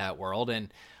into that world.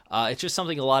 And it's just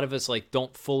something a lot of us like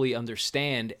don't fully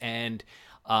understand. And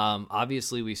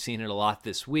obviously we've seen it a lot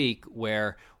this week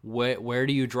where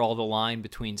do you draw the line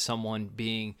between someone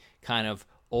being kind of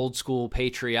old school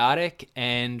patriotic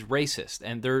and racist?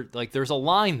 And there's a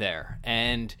line there.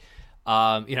 And,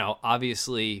 you know,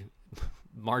 obviously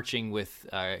marching with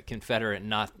Confederate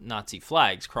Nazi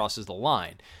flags crosses the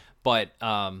line. But,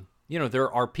 you know,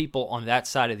 there are people on that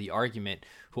side of the argument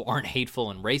who aren't hateful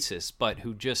and racist, but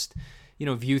who just, you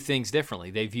know, view things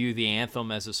differently. They view the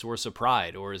anthem as a source of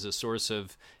pride or as a source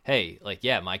of, hey, like,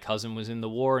 yeah, my cousin was in the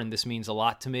war and this means a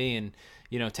lot to me. And,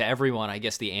 you know, to everyone, I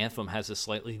guess the anthem has a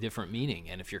slightly different meaning.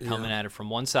 And if you're coming at it from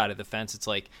one side of the fence, it's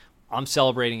like, I'm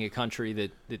celebrating a country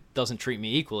that doesn't treat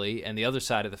me equally. And the other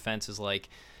side of the fence is like,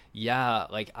 yeah,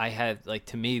 like I had, like,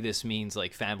 to me, this means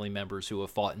like family members who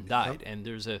have fought and died. And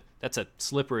that's a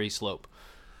slippery slope.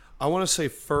 I want to say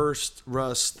first,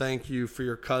 Russ, thank you for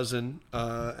your cousin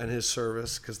and his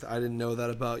service, because I didn't know that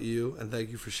about you, and thank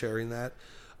you for sharing that.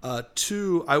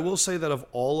 Two, I will say that of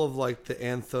all of like the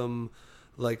anthem,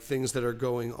 like things that are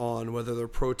going on, whether they're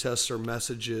protests or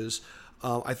messages,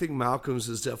 I think Malcolm's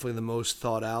is definitely the most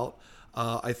thought out.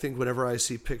 I think whenever I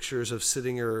see pictures of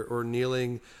sitting or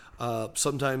kneeling,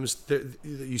 sometimes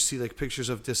you see like pictures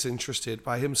of disinterested.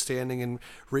 By him standing and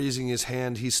raising his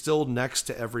hand, he's still next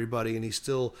to everybody, and he's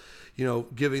still, you know,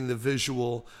 giving the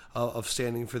visual of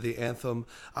standing for the anthem.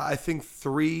 I think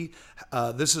three,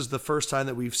 this is the first time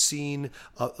that we've seen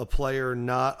a player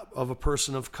not of a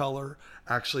person of color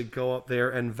actually go up there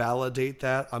and validate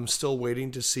that. I'm still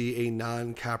waiting to see a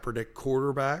non-Kaepernick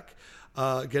quarterback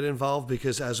get involved,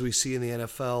 because as we see in the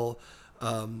NFL,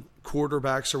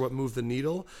 quarterbacks are what move the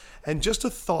needle. And just a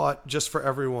thought, just for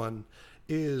everyone,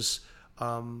 is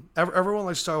everyone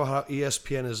likes to talk about how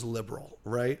ESPN is liberal,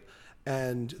 right?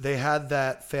 And they had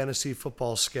that fantasy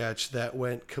football sketch that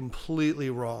went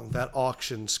completely wrong, that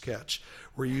auction sketch,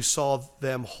 where you saw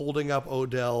them holding up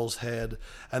Odell's head,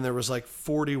 and there was like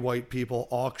 40 white people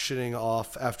auctioning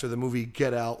off after the movie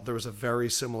Get Out. There was a very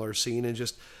similar scene, and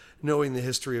just knowing the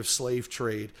history of slave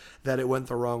trade, that it went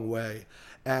the wrong way.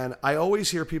 And I always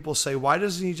hear people say, why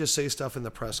doesn't he just say stuff in the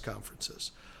press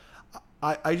conferences?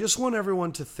 I just want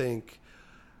everyone to think,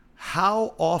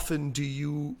 how often do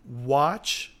you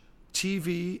watch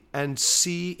TV and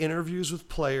see interviews with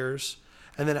players,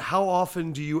 and then how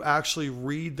often do you actually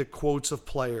read the quotes of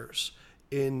players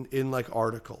in like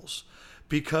articles?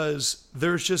 Because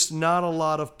there's just not a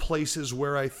lot of places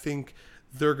where I think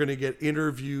they're going to get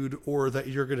interviewed or that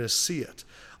you're going to see it.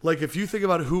 Like, if you think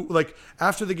about who, like,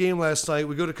 after the game last night,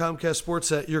 we go to Comcast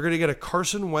Sportsnet, you're going to get a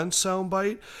Carson Wentz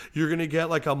soundbite. You're going to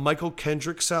get, like, a Michael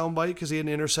Kendrick soundbite because he had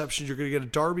an interception. You're going to get a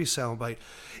Darby soundbite.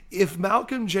 If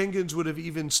Malcolm Jenkins would have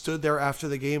even stood there after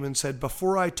the game and said,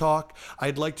 before I talk,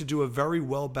 I'd like to do a very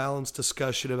well-balanced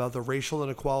discussion about the racial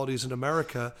inequalities in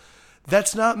America,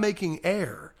 that's not making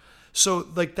air. So,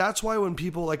 like, that's why when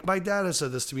people, like, my dad has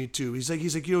said this to me too. He's like,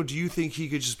 you know, do you think he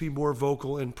could just be more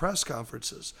vocal in press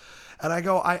conferences? And I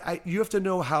go, you have to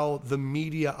know how the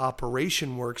media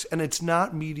operation works. And it's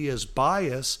not media's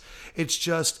bias. It's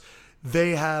just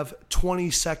they have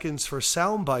 20 seconds for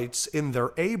sound bites in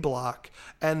their A block,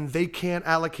 and they can't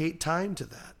allocate time to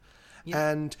that.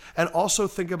 Yeah. And also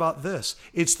think about this.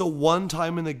 It's the one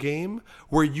time in the game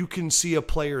where you can see a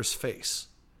player's face.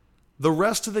 The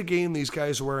rest of the game, these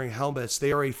guys are wearing helmets.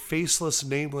 They are a faceless,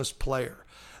 nameless player.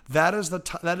 That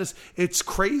is it's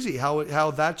crazy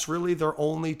how that's really their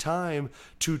only time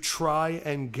to try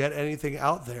and get anything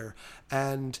out there.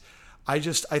 And I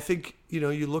think, you know,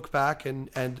 you look back and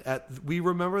we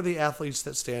remember the athletes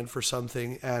that stand for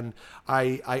something, and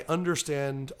I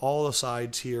understand all the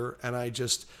sides here, and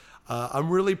I'm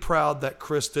really proud that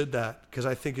Chris did that, because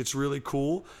I think it's really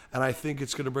cool, and I think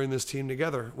it's going to bring this team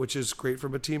together, which is great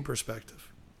from a team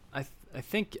perspective. I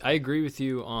think I agree with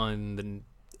you on the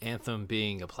anthem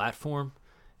being a platform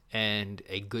and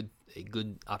a good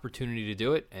opportunity to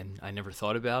do it, and I never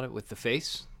thought about it with the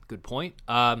face. Good point.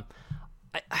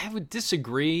 I would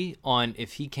disagree on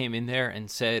if he came in there and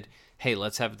said, hey,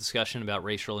 let's have a discussion about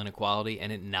racial inequality,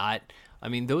 and it not. I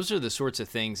mean, those are the sorts of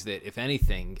things that, if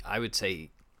anything, I would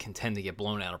say can tend to get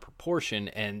blown out of proportion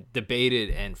and debated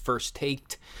and first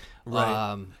taked.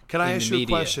 Right. Can I ask you a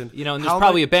question? You know, and there's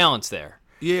probably a balance there.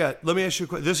 Yeah, let me ask you a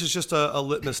question. This is just a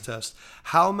litmus test.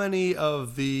 How many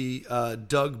of the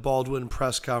Doug Baldwin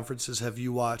press conferences have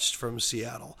you watched from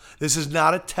Seattle? This is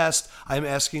not a test. I'm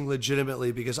asking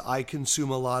legitimately because I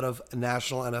consume a lot of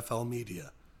national NFL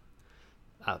media.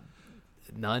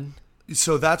 None.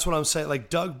 So that's what I'm saying. Like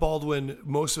Doug Baldwin,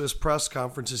 most of his press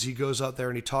conferences, he goes out there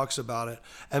and he talks about it.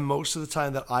 And most of the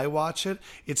time that I watch it,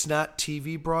 it's not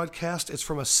TV broadcast. It's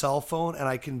from a cell phone, and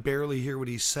I can barely hear what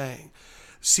he's saying.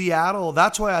 Seattle,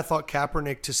 that's why I thought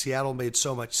Kaepernick to Seattle made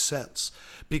so much sense,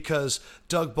 because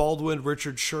Doug Baldwin,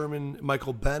 Richard Sherman,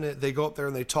 Michael Bennett, they go up there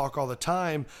and they talk all the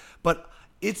time, but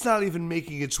it's not even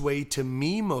making its way to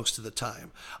me most of the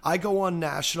time. I go on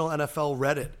National NFL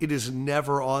Reddit. It is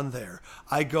never on there.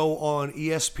 I go on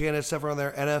ESPN. It's never on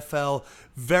there. NFL.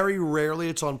 Very rarely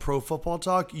it's on Pro Football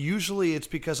Talk. Usually it's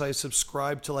because I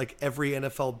subscribe to like every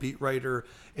NFL beat writer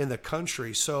in the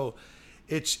country. So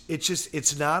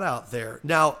it's not out there.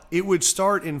 Now, it would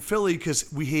start in Philly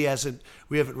because we haven't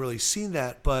really seen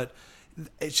that, but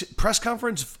press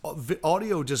conference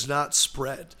audio does not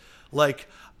spread. Like,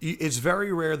 it's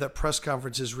very rare that press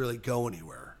conferences really go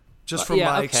anywhere. Just from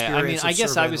my experience. I mean, I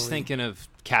guess I was league. thinking of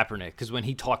Kaepernick because when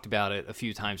he talked about it a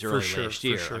few times early last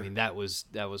year, sure. I mean, that was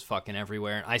fucking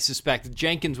everywhere. And I suspect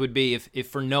Jenkins would be, if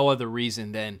for no other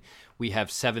reason than we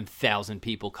have 7,000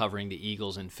 people covering the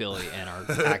Eagles in Philly and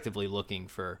are actively looking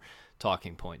for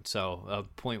talking points. So,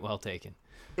 point well taken.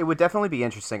 It would definitely be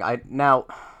interesting. I don't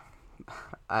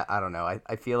know.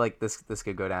 I feel like this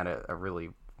could go down a really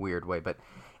weird way, but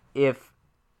if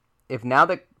now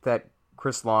that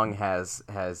Chris Long has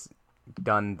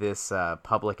done this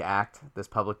public act, this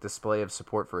public display of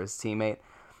support for his teammate,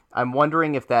 I'm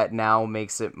wondering if that now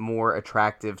makes it more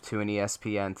attractive to an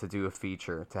ESPN to do a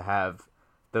feature, to have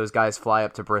those guys fly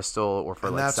up to Bristol or for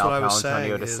like South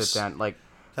Antonio to sit down. Like,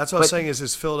 that's what I was saying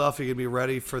is Philadelphia going to be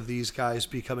ready for these guys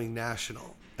becoming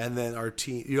national, and then our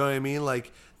team. You know what I mean?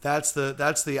 Like that's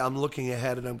the I'm looking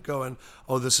ahead and I'm going,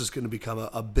 oh, this is going to become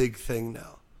a big thing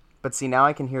now. But see, now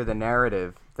I can hear the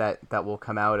narrative that will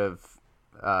come out of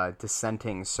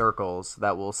dissenting circles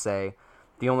that will say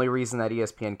the only reason that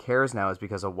ESPN cares now is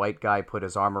because a white guy put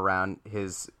his arm around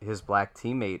his black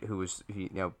teammate who was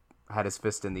had his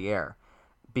fist in the air.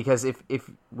 Because if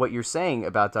what you're saying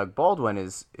about Doug Baldwin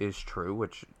is true,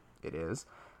 which it is,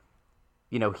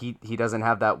 he doesn't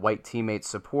have that white teammate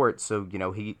support, so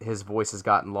his voice has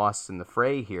gotten lost in the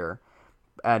fray here,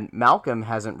 and Malcolm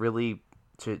hasn't really.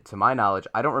 To my knowledge,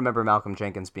 I don't remember Malcolm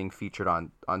Jenkins being featured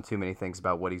on too many things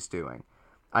about what he's doing.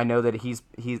 I know that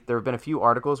there have been a few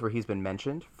articles where he's been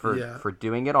mentioned for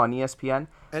doing it on ESPN,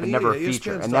 but never a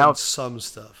feature. And now some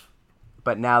stuff.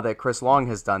 But now that Chris Long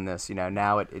has done this,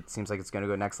 now it seems like it's going to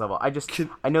go next level. I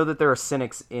know that there are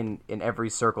cynics in every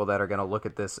circle that are going to look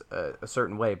at this a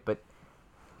certain way, but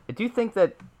I do think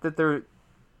that there,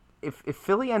 if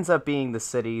Philly ends up being the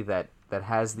city that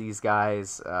has these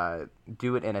guys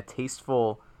do it in a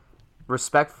tasteful,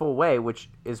 respectful way, which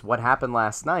is what happened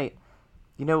last night,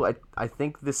 I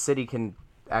think this city can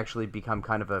actually become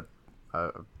kind of a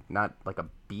not like a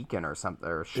beacon or something,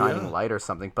 or a shining light or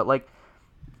something, but like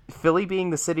Philly being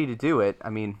the city to do it. I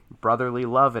mean, brotherly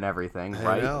love and everything,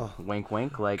 right? Know. Wink,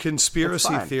 wink. Like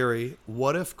conspiracy theory.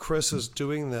 What if Chris is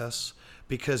doing this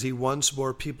because he wants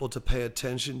more people to pay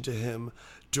attention to him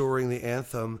during the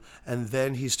anthem, and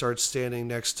then he starts standing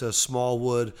next to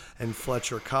Smallwood and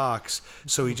Fletcher Cox,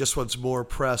 so he just wants more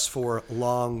press for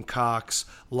Long Cox,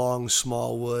 Long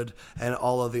Smallwood, and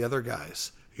all of the other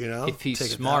guys. If he's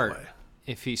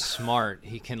smart,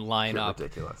 he can line up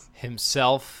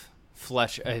himself,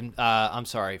 Fletcher, and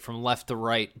from left to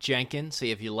right, Jenkins. So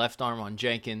you have your left arm on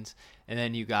Jenkins, and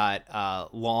then you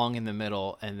got Long in the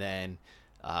middle, and then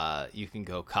you can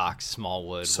go Cox,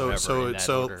 Smallwood, whatever. It's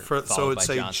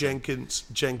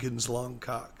Jenkins, Long,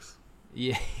 Cox.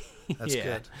 Yeah, that's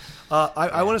good.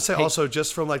 I want to say also,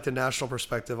 just from like the national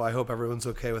perspective, I hope everyone's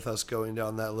okay with us going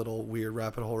down that little weird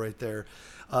rabbit hole right there.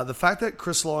 The fact that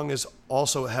Chris Long is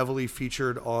also heavily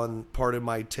featured on Pardon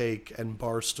My Take and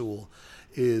Barstool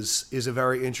is a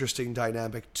very interesting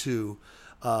dynamic too.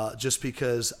 Just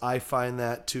because I find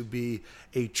that to be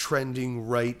a trending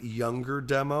right younger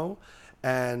demo.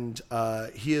 And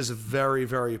he is very,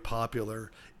 very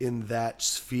popular in that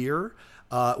sphere,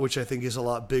 which I think is a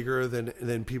lot bigger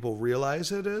than people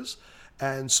realize it is.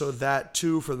 And so that,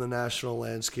 too, for the national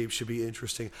landscape should be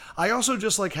interesting. I also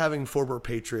just like having former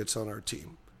Patriots on our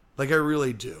team. Like, I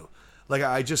really do. Like,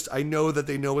 I know that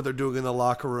they know what they're doing in the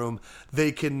locker room.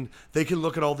 They can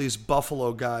look at all these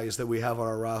Buffalo guys that we have on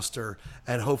our roster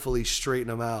and hopefully straighten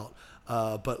them out.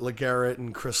 But LeGarrette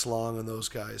and Chris Long and those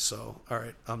guys. So, all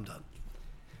right, I'm done.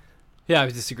 Yeah, I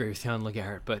would disagree with you on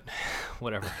LeGarrette, but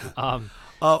whatever.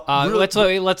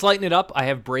 Let's lighten it up. I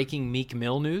have breaking Meek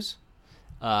Mill news.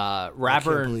 I can't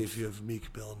believe you have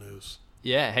Meek Mill news.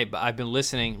 Yeah, hey, but I've been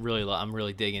listening. I'm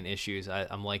really digging Issues.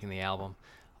 I'm liking the album.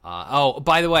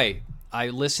 By the way, I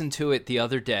listened to it the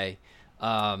other day.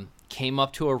 Came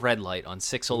up to a red light on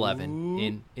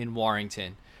 611 in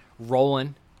Warrington,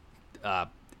 rolling,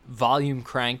 volume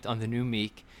cranked on the new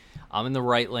Meek. I'm in the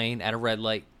right lane at a red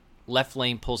light. Left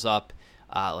lane pulls up,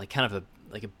 like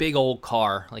a big old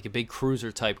car, like a big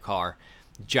cruiser type car.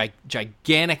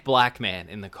 Gigantic black man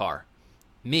in the car.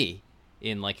 Me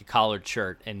in like a collared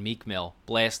shirt, and Meek Mill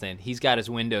blasting. He's got his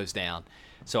windows down.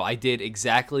 So I did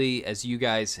exactly as you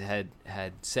guys had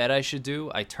said I should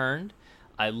do. I turned,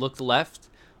 I looked left,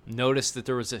 noticed that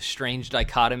there was a strange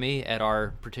dichotomy at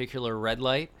our particular red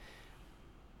light,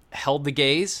 held the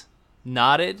gaze,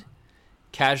 nodded,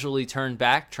 casually turned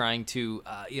back, trying to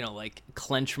like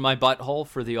clench my butthole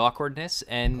for the awkwardness,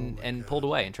 and pulled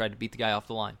away and tried to beat the guy off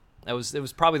the line. It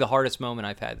was probably the hardest moment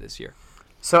I've had this year.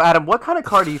 So Adam, what kind of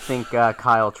car do you think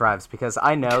Kyle drives? Because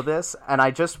I know this, and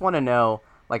I just want to know.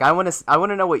 Like, I want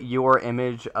to know what your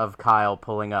image of Kyle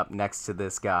pulling up next to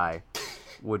this guy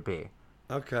would be.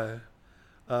 Okay.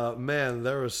 Man,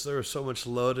 there was so much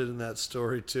loaded in that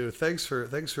story too. Thanks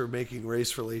for making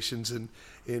race relations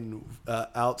in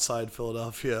outside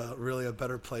Philadelphia really a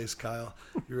better place, Kyle.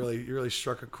 You really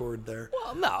struck a chord there.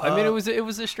 Well, no, I mean it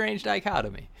was a strange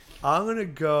dichotomy. I'm gonna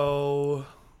go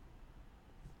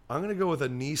with a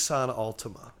Nissan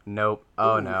Altima. Nope.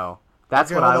 Oh no.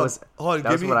 That's okay, what I was. Hold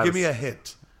on. Give me a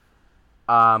hint.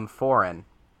 Foreign.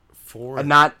 Foreign.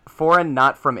 Not foreign,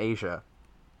 not from Asia.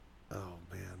 Oh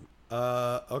man.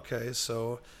 Okay,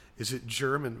 so is it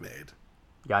German made?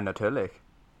 Ja, natürlich.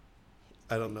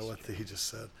 I don't know what he just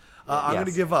said. I'm Yes.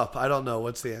 gonna give up. I don't know.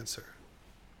 What's the answer?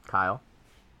 Kyle.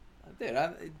 Dude,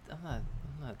 I'm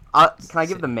not. Can I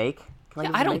give the make?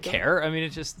 I don't care. I mean,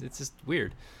 it's just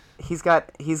weird. He's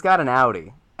got an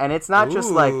Audi, and it's not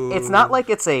just like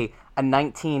it's a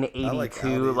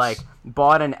 1982 like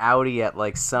bought an Audi at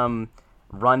like some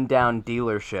rundown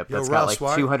dealership that's got Russ,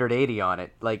 like 280 on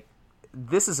it. Like,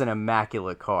 this is an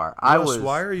immaculate car.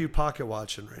 Why are you pocket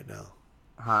watching right now?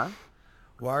 Huh?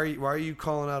 Why are you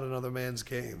calling out another man's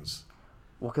games?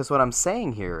 Well, because what I'm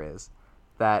saying here is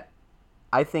that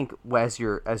I think as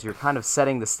you're kind of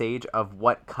setting the stage of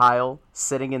what Kyle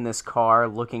sitting in this car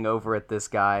looking over at this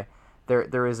guy,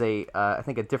 there is I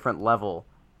think a different level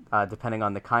depending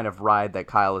on the kind of ride that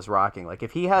Kyle is rocking. Like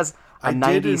if he has a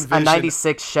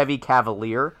 96 Chevy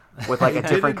Cavalier with like a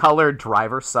different colored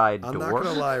driver's side door. I'm not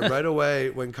gonna lie. Right away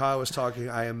when Kyle was talking,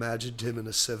 I imagined him in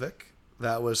a Civic.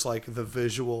 That was like the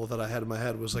visual that I had in my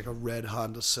head was like a red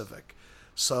Honda Civic.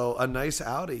 So a nice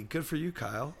Audi. Good for you,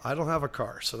 Kyle. I don't have a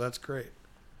car, so that's great.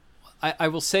 I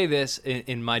will say this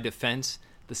in my defense.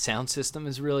 The sound system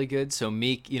is really good. So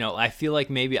Meek, I feel like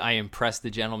maybe I impressed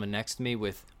the gentleman next to me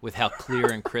with how clear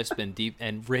and crisp and deep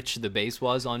and rich the bass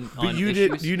was on But you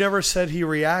issues. you never said he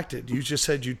reacted. You just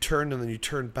said you turned and then you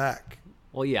turned back.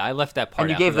 Well, yeah, I left that part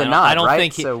And you out. gave the I nod, don't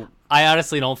right? think I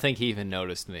honestly don't think he even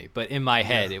noticed me. But in my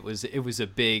head, it was a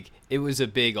big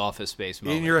Office Space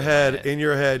moment. In your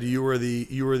head, you were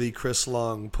the Chris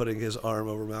Long putting his arm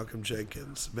over Malcolm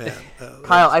Jenkins. Man,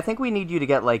 Kyle, I think we need you to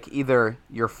get like either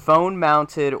your phone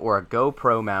mounted or a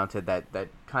GoPro mounted that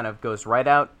kind of goes right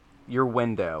out your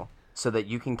window so that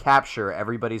you can capture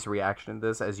everybody's reaction to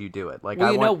this as you do it. Like,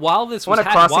 well, while this was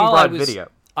video.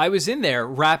 I was in there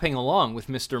rapping along with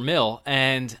Mr. Mill,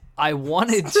 and I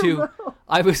wanted to.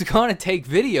 I was going to take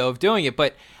video of doing it,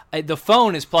 but the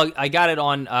phone is plugged. I got it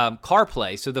on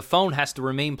CarPlay, so the phone has to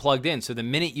remain plugged in. So the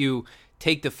minute you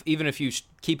take even if you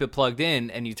keep it plugged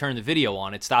in and you turn the video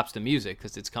on, it stops the music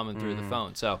because it's coming through the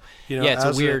phone. So it's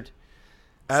a weird.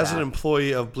 As an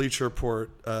employee of Bleacher Report,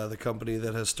 the company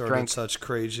that has started such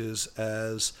crages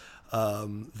as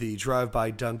the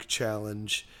drive-by dunk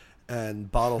challenge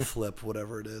and bottle flip,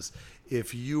 whatever it is,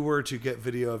 if you were to get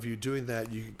video of you doing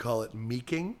that, you could call it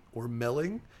meeking or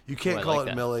milling. You can't call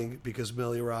it milling because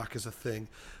Millie Rock is a thing,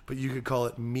 but you could call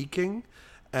it meeking,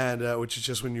 and which is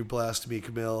just when you blast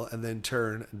Meek Mill and then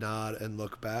turn, nod, and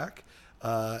look back,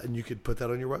 and you could put that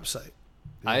on your website.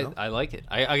 I like it.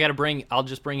 I'll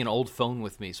just bring an old phone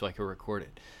with me so I can record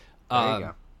it. There you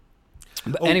go.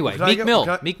 But anyway,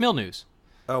 Meek Mill news.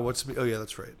 Oh yeah,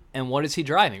 that's right. And what is he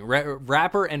driving?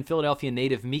 Rapper and Philadelphia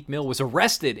native Meek Mill was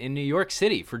arrested in New York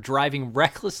City for driving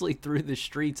recklessly through the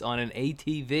streets on an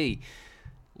ATV.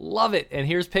 Love it. And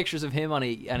here's pictures of him on a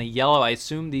yellow. I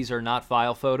assume these are not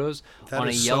file photos. That on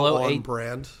is a yellow so on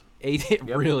brand. It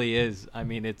really is. I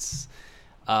mean, it's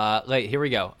here we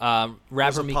go.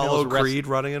 Rapper Meek Mill Apollo was arrested. Creed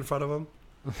running in front of him.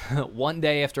 One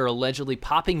day after allegedly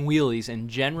popping wheelies and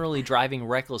generally driving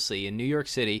recklessly in New York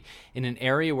City in an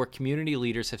area where community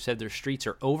leaders have said their streets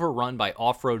are overrun by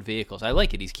off-road vehicles. I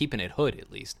like it. He's keeping it hood,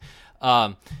 at least.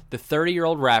 The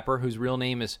 30-year-old rapper, whose real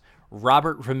name is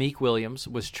Robert Rameek Williams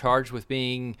was charged with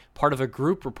being part of a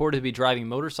group reported to be driving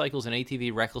motorcycles and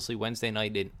ATV recklessly Wednesday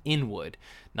night in Inwood.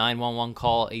 911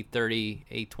 call,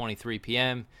 8:23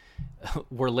 p.m.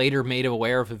 Were later made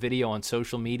aware of a video on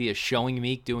social media showing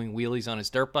Meek doing wheelies on his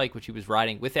dirt bike, which he was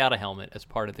riding without a helmet as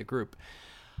part of the group.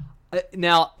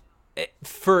 Now,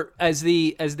 as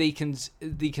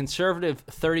the conservative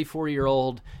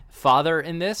 34-year-old father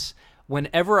in this,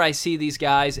 whenever I see these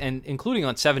guys, and including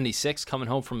on 76 coming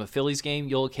home from a Phillies game,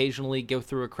 you'll occasionally go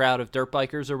through a crowd of dirt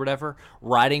bikers or whatever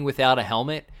riding without a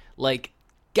helmet. Like,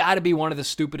 got to be one of the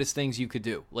stupidest things you could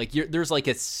do. Like, there's like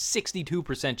a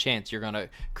 62% chance you're gonna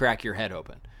crack your head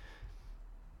open.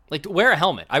 Like, wear a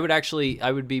helmet. I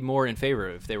would be more in favor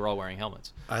if they were all wearing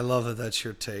helmets. I love that. That's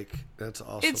your take. That's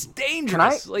awesome. It's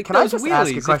dangerous. Can I those just ask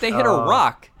a wheelies, if question? they hit a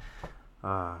rock.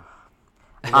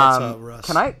 What's up, Russ?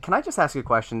 Can I just ask you a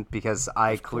question, because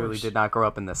I clearly did not grow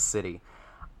up in this city.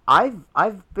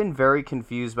 I've been very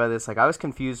confused by this. Like, I was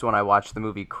confused when I watched the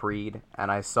movie Creed and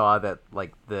I saw that,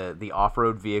 like, the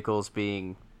off-road vehicles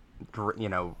being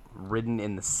ridden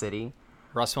in the city.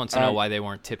 Russ wants to know why they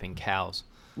weren't tipping cows.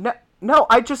 No,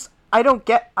 I don't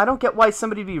get why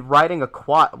somebody would be riding a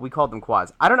quad. We called them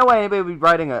quads. I don't know why anybody would be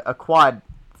riding a quad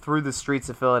through the streets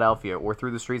of Philadelphia or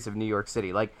through the streets of New York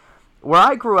City. Like, where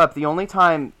I grew up, the only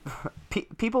time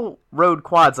people rode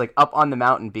quads, like, up on the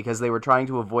mountain because they were trying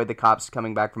to avoid the cops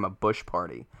coming back from a Bush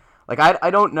party. Like,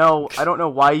 I don't know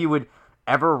why you would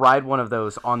ever ride one of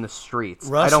those on the streets.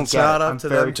 Russ, I don't it's get not it. up I'm to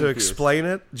very them to confused. explain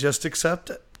it. Just accept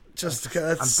it.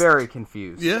 I'm very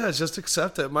confused. Yeah, just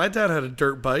accept it. My dad had a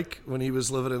dirt bike when he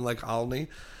was living in, like, Olney.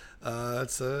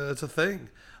 It's a thing.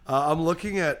 I'm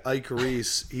looking at Ike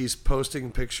Reese. He's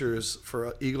posting pictures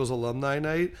for Eagles Alumni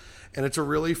Night, and it's a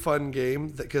really fun game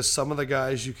because some of the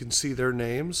guys, you can see their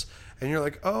names, and you're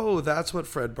like, oh, that's what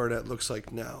Fred Barnett looks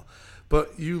like now.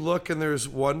 But you look, and there's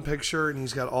one picture, and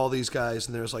he's got all these guys,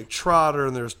 and there's, like, Trotter,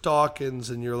 and there's Dawkins,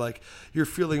 and you're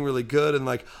feeling really good. And,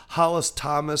 like, Hollis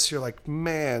Thomas, you're like,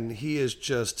 man, he is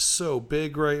just so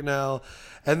big right now.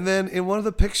 And then in one of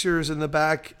the pictures in the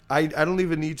back, I don't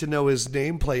even need to know his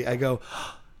nameplate. I go,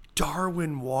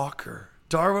 Darwin Walker.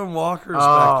 Darwin Walker's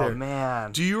back there. Oh,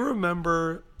 man. Do you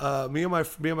remember, me and my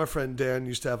friend Dan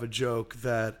used to have a joke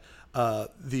that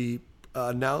the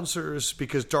announcers,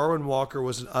 because Darwin Walker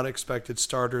was an unexpected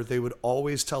starter, they would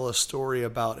always tell a story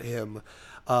about him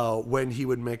when he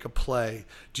would make a play.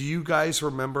 Do you guys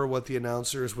remember what the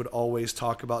announcers would always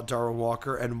talk about Darwin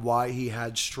Walker and why he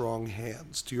had strong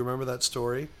hands? Do you remember that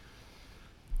story?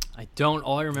 I don't.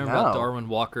 All I remember about No. Darwin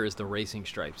Walker is the racing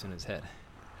stripes in his head.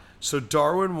 So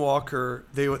Darwin Walker,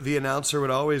 the announcer would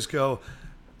always go,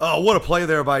 oh, what a play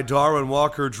there by Darwin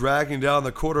Walker dragging down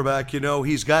the quarterback. You know,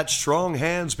 he's got strong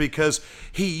hands because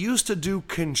he used to do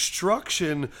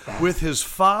construction with his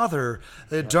father.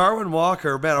 Darwin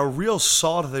Walker, man, a real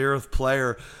salt-of-the-earth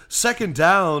player. Second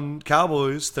down,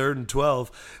 Cowboys, 3rd and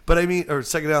 12. But I mean, or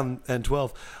second down and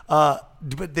 12.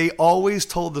 But they always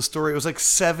told the story. It was like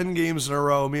 7 games in a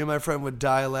row. Me and my friend would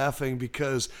die laughing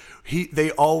because they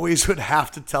always would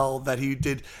have to tell that he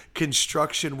did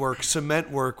construction work, cement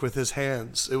work with his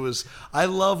hands. I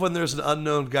love when there's an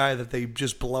unknown guy that they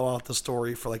just blow out the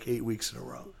story for like 8 weeks in a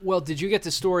row. Well, did you get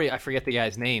the story? I forget the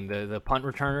guy's name. The punt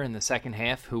returner in the second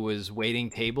half who was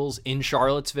waiting tables in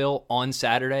Charlottesville on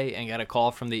Saturday and got a call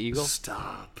from the Eagles.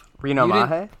 Stop. Reno You didn't-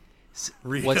 Mahe?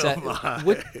 Reno What's that?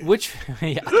 Mahe. Which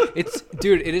yeah, it's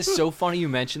dude. It is so funny you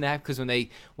mentioned that because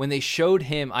when they showed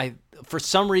him, for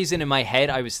some reason in my head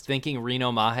I was thinking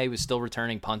Reno Mahe was still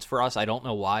returning punts for us. I don't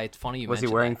know why. It's funny you Was he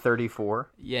mentioned wearing that.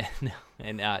 34? Yeah, no.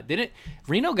 And didn't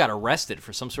Reno got arrested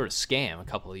for some sort of scam a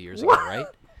couple of years ago, right?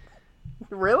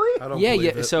 Really? I don't Yeah,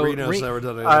 believe yeah, it. so Reno's never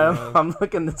done anything wrong. I'm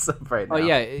looking this up right now. Oh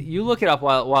yeah, you look it up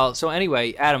while. So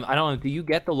anyway, Adam, I don't know. Do you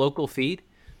get the local feed?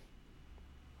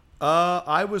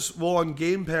 On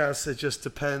Game Pass. It just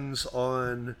depends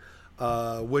on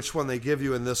which one they give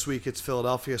you. And this week it's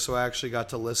Philadelphia, so I actually got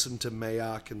to listen to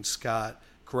Mayock and Scott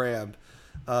Graham.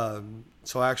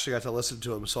 So I actually got to listen to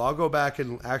them. So I'll go back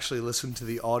and actually listen to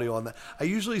the audio on that. I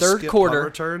usually Third skip quarter. punt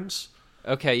returns.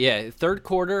 Okay, yeah, third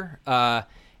quarter.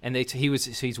 And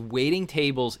he's waiting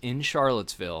tables in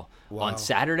Charlottesville on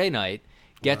Saturday night.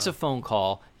 Gets a phone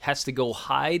call, has to go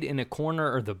hide in a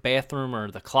corner or the bathroom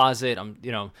or the closet,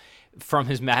 from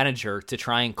his manager to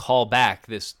try and call back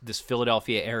this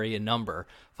Philadelphia area number.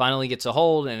 Finally gets a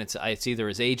hold, and it's either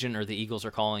his agent or the Eagles are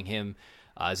calling him.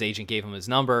 His agent gave him his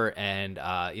number and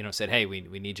said, "Hey, we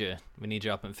need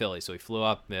you up in Philly." So he flew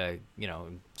up,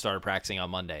 and started practicing on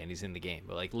Monday, and he's in the game.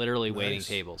 But like literally waiting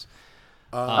tables.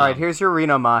 All right, here's your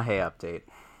Reno Mahe update.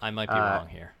 I might be wrong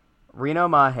here. Reno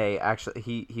Mahe actually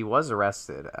he was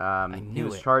arrested. He knew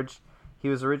was it. charged. He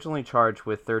was originally charged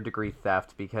with third-degree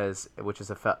theft which is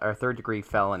a third-degree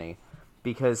felony,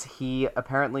 because he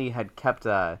apparently had kept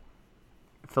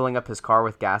filling up his car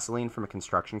with gasoline from a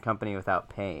construction company without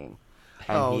paying.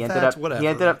 And he ended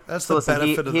up. That's so the listen,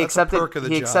 benefit of he that's the accepted. perk of the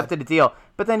He job. accepted a deal,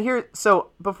 but then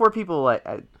before people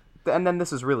and then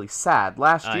this is really sad.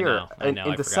 Last I year know, I in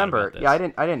forgot December, about this. yeah,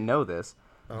 I didn't know this.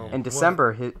 Oh, In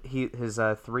December, his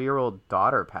 3-year-old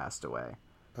daughter passed away,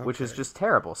 which is Okay. just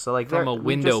terrible. So like From a we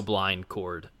window just- blind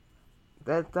cord.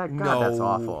 that God, No. that's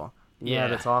awful. Yeah, Yeah.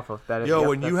 that's awful. That is, Yo, yep,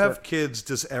 when you that's have it. kids,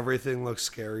 does everything look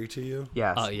scary to you?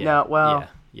 Yes. Oh yeah. No, well, yeah.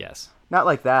 Yes. not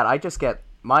like that. I just get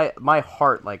my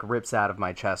heart like rips out of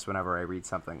my chest whenever I read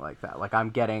something like that. Like I'm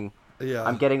getting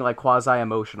like quasi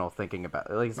emotional thinking about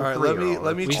it. Like it's a All right, let me- 3-year-old.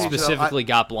 let me We change it up. specifically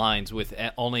got blinds with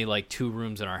only like 2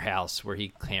 rooms in our house where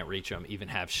he can't reach them, even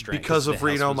have strength. Because The of house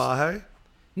Reno was- Mahe?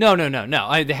 No.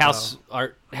 The house,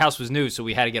 our house was new, so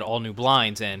we had to get all new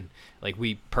blinds, and like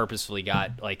we purposefully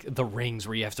got like the rings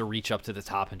where you have to reach up to the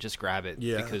top and just grab it.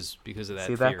 Yeah. Because of that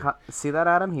See fear. that,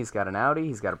 Adam? He's got an Audi.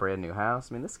 He's got a brand new house.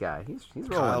 I mean, this guy, he's rolling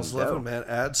Kyle's dough. living, man.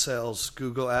 Ad sales,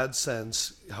 Google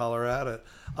AdSense, holler at it.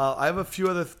 I have a few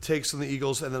other takes on the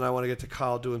Eagles, and then I want to get to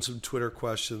Kyle doing some Twitter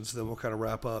questions. Then we'll kind of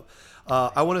wrap up.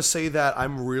 I want to say that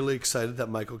I'm really excited that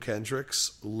Michael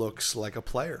Kendricks looks like a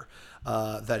player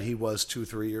that he was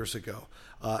 2-3 years ago.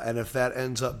 And if that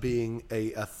ends up being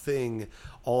a thing,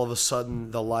 all of a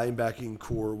sudden the linebacking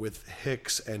core with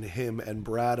Hicks and him and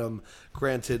Bradham,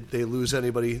 granted they lose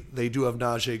anybody, they do have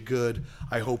Najee Good.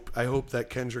 I hope that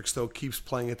Kendricks though keeps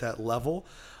playing at that level.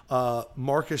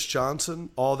 Marcus Johnson,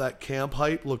 all that camp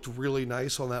hype looked really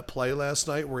nice on that play last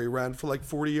night where he ran for like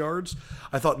 40 yards.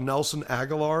 I thought Nelson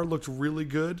Aguilar looked really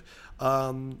good,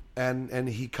 and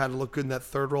he kind of looked good in that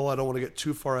third role. I don't want to get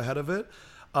too far ahead of it.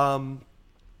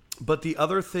 But the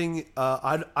other thing,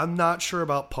 I'm not sure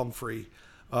about Pumphrey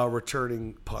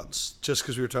returning punts, just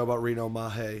because we were talking about Reno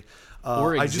Mahe.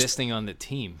 or existing on the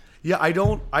team. Yeah, I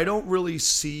don't really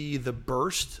see the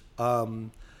burst.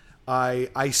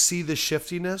 I see the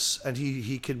shiftiness, and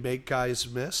he can make guys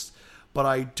miss, but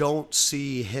I don't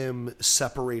see him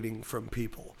separating from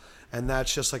people. And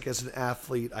that's just like as an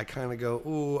athlete, I kind of go,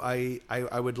 ooh,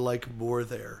 I would like more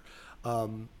there.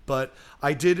 But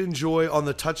I did enjoy on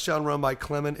the touchdown run by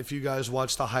Clement. If you guys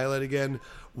watch the highlight again,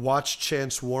 watch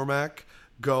Chance Warmack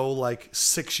go like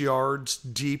 6 yards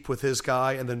deep with his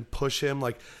guy and then push him.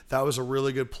 Like that was a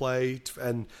really good play.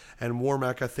 And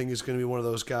Warmack, I think, is going to be one of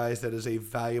those guys that is a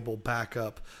valuable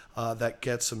backup that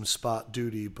gets some spot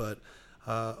duty. But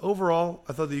overall,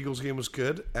 I thought the Eagles game was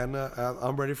good. And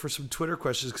I'm ready for some Twitter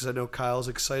questions because I know Kyle's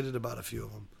excited about a few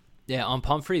of them. Yeah, on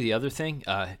Pumphrey, the other thing,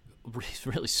 he's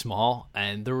really small,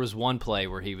 and there was one play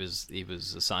where he was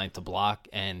assigned to block,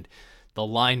 and the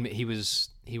line he was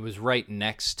right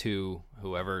next to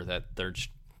whoever that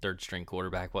third string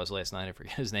quarterback was last night. I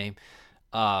forget his name,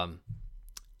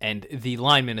 and the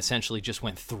lineman essentially just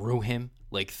went through him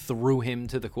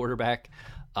to the quarterback.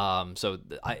 So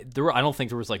I don't think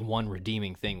there was like one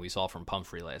redeeming thing we saw from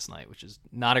Pumphrey last night, which is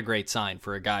not a great sign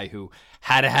for a guy who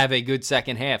had to have a good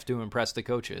second half to impress the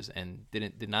coaches and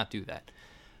did not do that.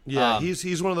 Yeah,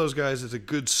 he's one of those guys that's a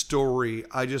good story.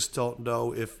 I just don't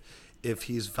know if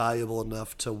he's valuable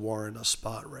enough to warrant a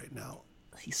spot right now.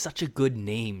 He's such a good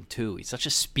name too. He's such a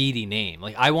speedy name.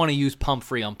 Like I want to use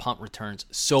Pumphrey on punt returns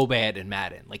so bad in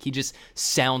Madden. Like he just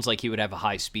sounds like he would have a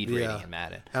high speed rating in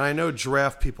Madden. And I know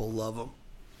draft people love him.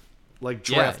 Like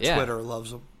draft Twitter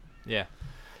loves him. Yeah.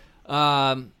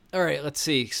 All right, let's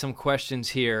see some questions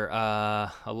here.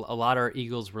 A lot are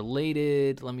Eagles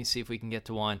related. Let me see if we can get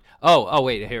to one. Oh,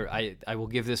 wait, here I will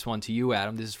give this one to you,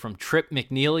 Adam. This is from Trip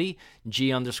McNeely,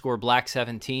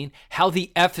 G_Black17. How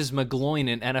the F is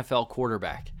McGloin an NFL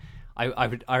quarterback?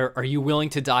 Are you willing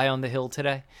to die on the hill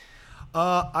today?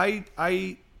 I'm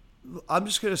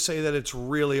just going to say that it's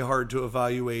really hard to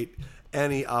evaluate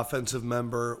any offensive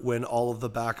member when all of the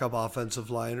backup offensive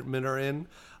linemen are in.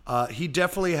 He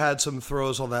definitely had some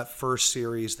throws on that first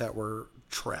series that were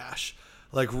trash,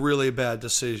 like really bad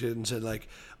decisions, and like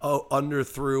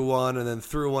underthrew one and then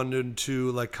threw one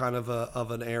into like kind of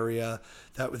an area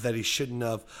that he shouldn't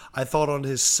have. I thought on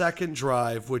his second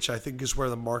drive, which I think is where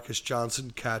the Marcus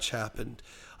Johnson catch happened,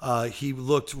 he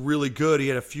looked really good. He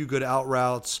had a few good out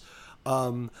routes.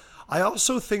 I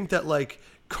also think that like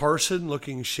Carson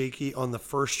looking shaky on the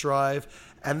first drive,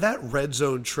 and that red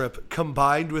zone trip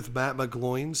combined with Matt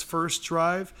McGloin's first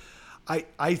drive,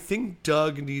 I think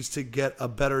Doug needs to get a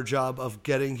better job of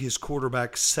getting his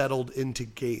quarterback settled into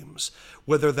games,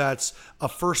 whether that's a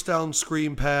first down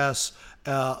screen pass,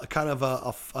 kind of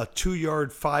a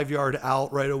 2-yard, 5-yard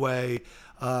out right away.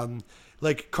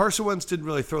 Like Carson Wentz didn't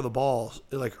really throw the ball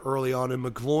like early on, and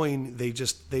McGloin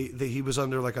he was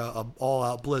under like a all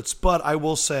out blitz. But I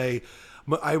will say,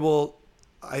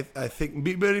 I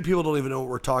think many people don't even know what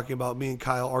we're talking about. Me and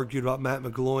Kyle argued about Matt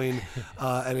McGloin,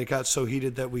 and it got so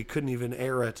heated that we couldn't even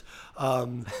air it.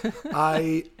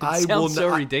 It sounds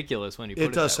so ridiculous when you put it.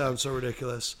 It does sound so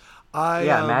ridiculous.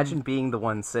 Imagine being the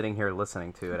one sitting here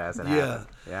listening to it as it happened.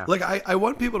 Yeah. Like I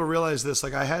want people to realize this.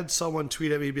 Like I had someone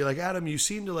tweet at me, be like, Adam, you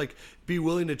seem to like be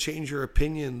willing to change your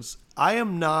opinions. I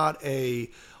am not a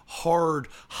hard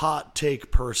hot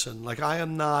take person. Like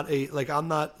I'm not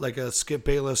like a Skip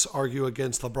Bayless argue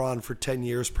against LeBron for 10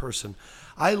 years person.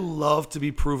 I love to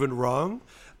be proven wrong,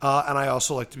 and I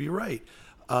also like to be right.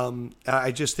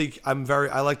 I just think I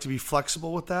like to be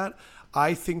flexible with that.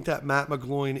 I think that Matt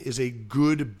McGloin is a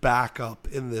good backup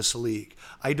in this league.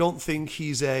 I don't think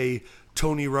he's a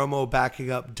Tony Romo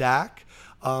backing up Dak.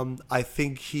 I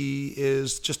think he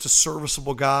is just a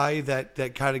serviceable guy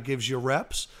that kind of gives you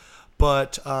reps.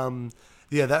 But,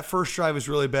 that first drive was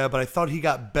really bad, but I thought he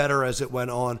got better as it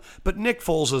went on. But Nick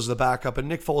Foles is the backup, and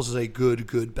Nick Foles is a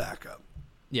good backup.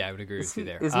 Yeah, I would agree with you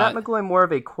there. Is Matt McGloin more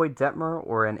of a Coy Detmer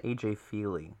or an A.J.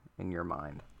 Feely in your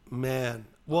mind? Man,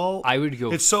 well, I would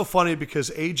go. It's so funny because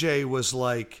AJ was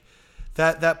like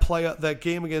that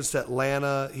game against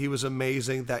Atlanta. He was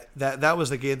amazing. That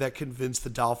was the game that convinced the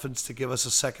Dolphins to give us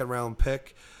a 2nd-round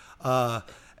pick,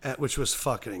 which was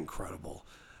fucking incredible.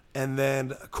 And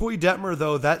then Coy Detmer,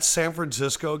 though, that San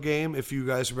Francisco game, if you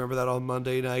guys remember that on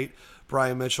Monday night,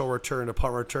 Brian Mitchell returned a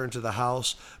punt return to the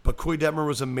house, but Coy Detmer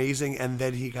was amazing, and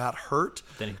then he got hurt.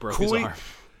 Then he broke his arm.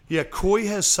 Yeah, Coy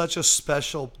has such a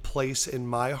special place in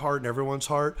my heart and everyone's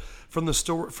heart. From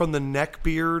the neck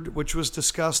beard, which was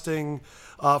disgusting,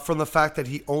 from the fact that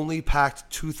he only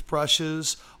packed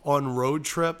toothbrushes on road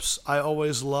trips, I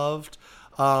always loved.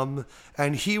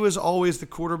 And he was always the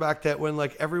quarterback that when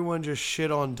like everyone just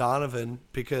shit on Donovan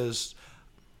because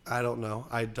I don't know,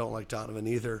 I don't like Donovan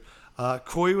either.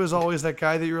 Coy was always that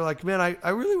guy that you were like, man, I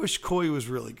really wish Coy was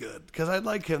really good because I'd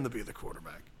like him to be the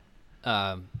quarterback.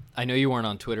 I know you weren't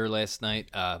on Twitter last night.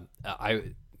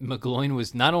 McGloin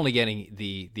was not only getting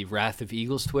the Wrath of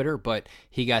Eagles Twitter, but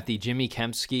he got the Jimmy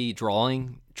Kempski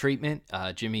drawing treatment.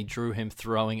 Jimmy drew him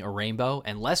throwing a rainbow,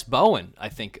 and Les Bowen, I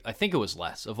think it was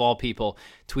Les, of all people,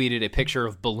 tweeted a picture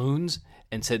of balloons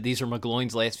and said, "These are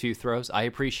McGloin's last few throws." I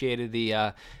appreciated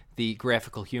the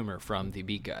graphical humor from the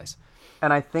beat guys.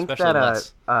 And I think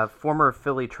that former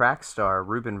Philly track star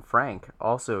Reuben Frank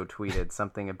also tweeted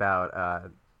something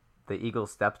about the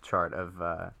Eagles depth chart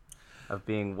of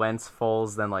being Wentz,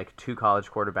 Foles, then like 2 college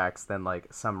quarterbacks, then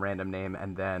like some random name,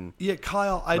 and then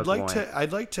Kyle, I'd like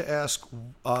to ask.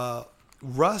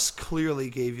 Russ clearly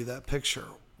gave you that picture.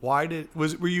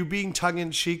 Were you being tongue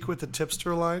in cheek with the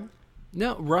tipster line?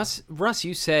 No, Russ,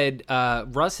 you said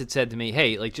Russ had said to me,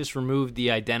 "Hey, like just remove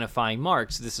the identifying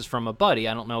marks. This is from a buddy.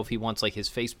 I don't know if he wants like his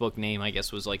Facebook name. I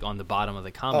guess was like on the bottom of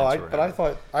the comments." But I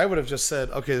thought I would have just said,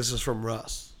 "Okay, this is from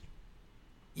Russ."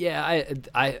 Yeah,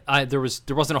 there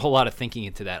wasn't a whole lot of thinking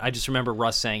into that. I just remember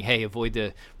Russ saying, "Hey,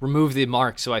 remove the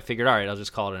marks." So I figured, all right, I'll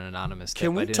just call it an anonymous tip.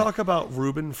 Can we talk about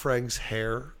Reuben Frank's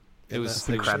hair? It was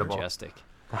incredible. Majestic.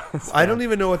 I don't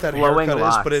even know what that Flowing haircut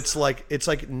locks. is, but it's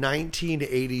like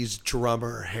 1980s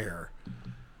drummer hair.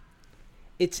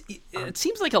 It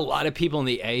seems like a lot of people in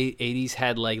the 80s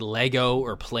had like Lego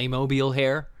or Playmobil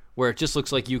hair, where it just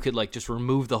looks like you could like just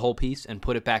remove the whole piece and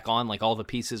put it back on, like all the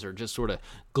pieces are just sort of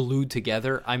glued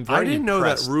together. I didn't know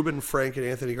that Reuben Frank and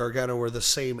Anthony Gargano were the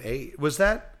same age. Was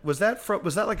that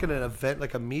like an event,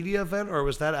 like a media event, or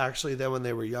was that actually them when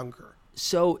they were younger?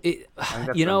 So I think that's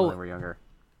when they were younger.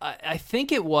 I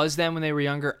think it was them when they were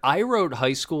younger. I wrote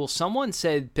high school. Someone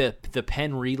said the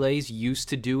Penn Relays used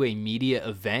to do a media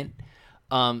event.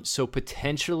 So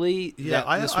potentially,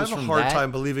 I have a hard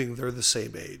time believing they're the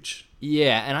same age.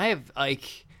 Yeah, and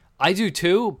I do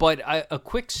too. But a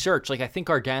quick search, I think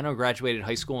Gargano graduated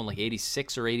high school in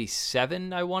 86 or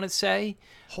 87. I want to say.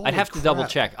 I'd have to double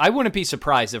check. I wouldn't be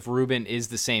surprised if Reuben is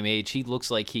the same age. He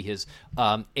looks like he has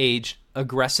aged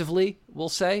aggressively, we'll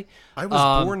say. I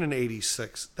was born in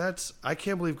 86. I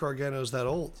can't believe Gargano's that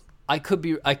old.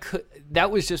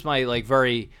 That was just my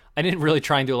I didn't really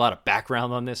try and do a lot of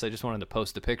background on this. I just wanted to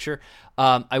post a picture.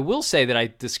 I will say that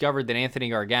I discovered that Anthony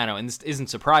Gargano, and this isn't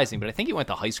surprising, but I think he went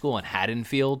to high school in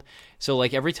Haddonfield. So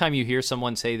every time you hear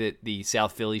someone say that the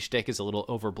South Philly shtick is a little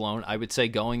overblown, I would say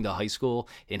going to high school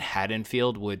in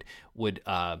Haddonfield would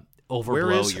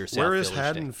overblow your South Philly Where is shtick.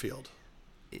 Haddonfield?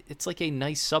 It's like a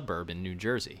nice suburb in New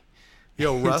Jersey.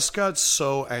 Yo, Russ got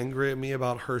so angry at me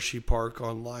about Hershey Park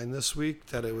online this week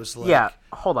that it was like, Yeah,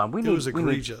 hold on. it was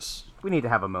egregious. We need to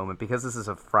have a moment because this is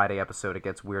a Friday episode. It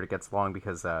gets weird. It gets long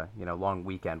because long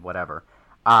weekend, whatever.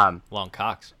 Long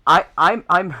cocks.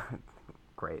 I'm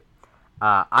great.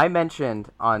 I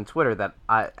mentioned on Twitter that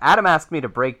Adam asked me to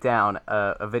break down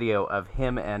a video of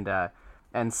him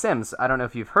and Sims. I don't know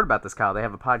if you've heard about this, Kyle. They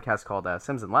have a podcast called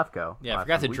Sims and Lefko. Yeah, I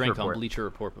forgot to drink Report. on Bleacher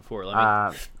Report before.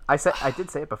 I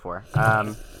did say it before.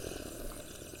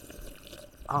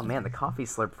 Oh man, the coffee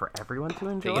slurp for everyone to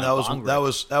enjoy. Taking That was Bong that rip.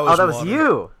 was that was. Oh, that was water.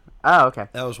 you. Oh, okay.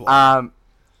 That was water.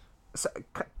 So,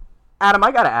 Adam,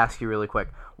 I gotta ask you really quick.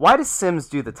 Why does Sims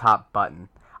do the top button?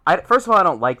 First of all, I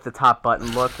don't like the top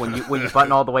button look when you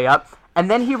button all the way up, and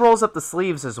then he rolls up the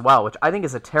sleeves as well, which I think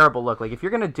is a terrible look. Like if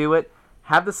you're gonna do it,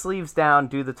 have the sleeves down,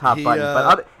 do the top button.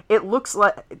 But it looks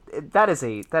like that is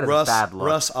a bad look.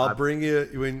 Russ, I'll bring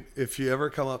you if you ever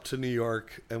come up to New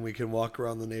York and we can walk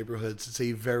around the neighborhoods. It's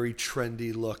a very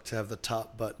trendy look to have the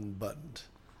top button buttoned.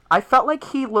 I felt like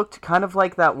he looked kind of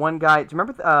like that one guy. Do you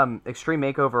remember Extreme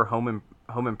Makeover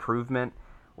Home Improvement,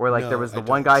 where like No, there was the I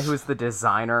one don't. guy who was the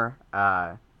designer?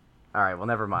 All right, well,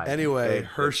 never mind. Anyway,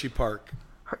 Hershey Park.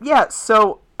 Yeah,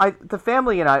 so the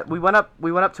family and I we went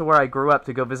up to where I grew up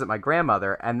to go visit my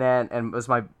grandmother, and it was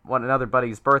another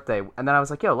buddy's birthday, and then I was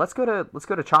like, yo, let's go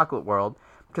to Chocolate World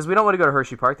because we don't want to go to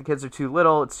Hershey Park. The kids are too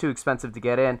little, it's too expensive to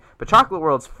get in, but Chocolate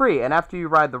World's free, and after you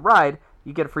ride the ride,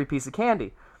 you get a free piece of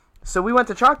candy. So we went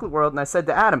to Chocolate World, and I said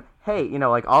to Adam, hey,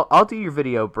 like I'll do your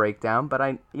video breakdown, but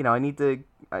I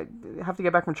have to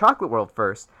get back from Chocolate World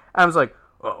first. And I was like,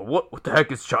 oh, what the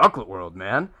heck is Chocolate World,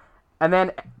 man? And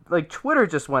then, like, Twitter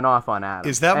just went off on Adam.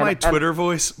 Is that my And- Twitter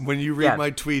voice? When you read Yeah.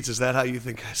 my tweets, is that how you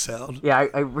think I sound? Yeah,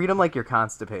 I read them like you're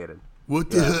constipated.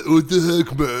 What the heck? What the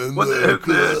heck, man? What the heck,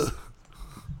 man?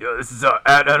 Yo, this is at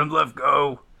Adam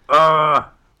Lefko.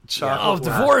 Chocolate.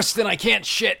 Divorced and I can't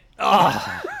shit.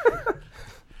 Ugh.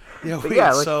 Yeah, But wait,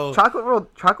 yeah, like, so Chocolate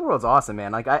World's awesome,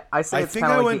 man. Like I say, I it's think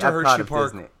kind I of like went the to Epcot Hershey of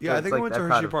Park. Disney. Yeah, I It's think I like went the to Epcot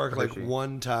Hershey of Park like Hershey.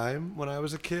 one time when I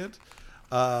was a kid. See,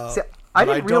 I But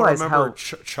didn't realize don't how remember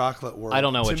Chocolate World. I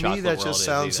don't know what to me, Chocolate that World just is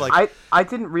sounds either. like I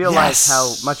didn't realize Yes!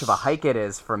 how much of a hike it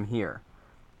is from here.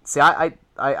 See,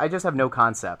 I just have no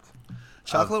concept.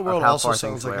 Chocolate of World how also far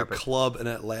sounds things like wear, a but- club in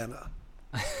Atlanta.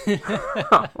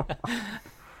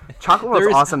 Chocolate World's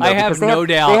There's- awesome though I have because they no have,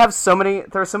 doubt. they have so many.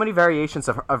 There are so many variations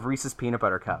of Reese's peanut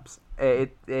butter cups.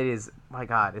 It is, my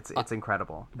God, it's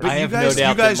incredible. I you have guys- no doubt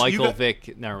you guys- that you Michael gu-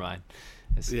 Vick. Never mind.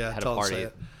 Has Yeah, had a don't party. say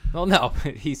it. Well, no,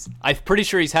 I'm pretty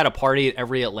sure he's had a party at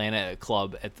every Atlanta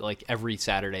club at like every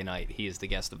Saturday night. He is the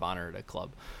guest of honor at a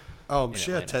club. Oh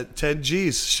shit, 10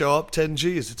 G's. Show up 10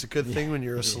 G's. It's a good thing when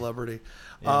you're a celebrity.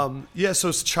 So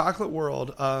it's Chocolate World.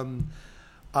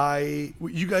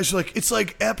 You guys are like, it's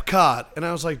like Epcot. And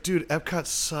I was like, dude, Epcot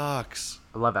sucks.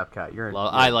 I love Epcot.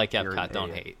 I like you're an Epcot. Don't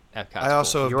idiot. hate Epcot. I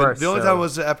also You have are been, the only so- time I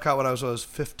was at Epcot when I was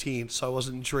 15, so I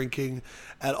wasn't drinking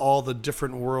at all the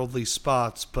different worldly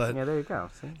spots. But Yeah, there you go.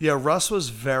 See? yeah, Russ was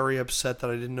very upset that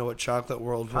I didn't know what Chocolate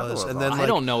World Chocolate was, World's and then awesome. I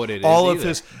don't know what it is all of either.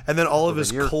 his, and then all of his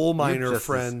then you're coal miner just as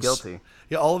friends. guilty.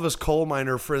 Yeah, all of his coal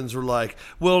miner friends were like,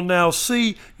 "Well, now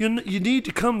see, you need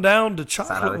to come down to how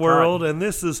Chocolate they World, talk. and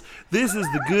this is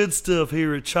the good stuff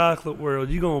here at Chocolate World.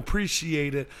 You're gonna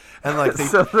appreciate it." And like,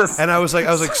 So this- and I was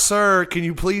like, "Sir, can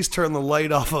you please turn the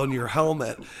light off on your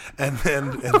helmet, and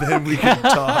then we can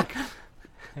talk."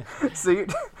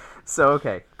 So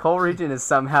okay, Coal Region is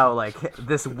somehow like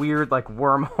this weird like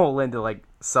wormhole into like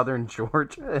southern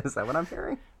Georgia. Is that what I'm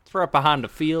hearing? It's right behind the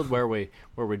field where we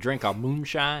drink our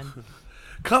moonshine.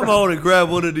 Come on and grab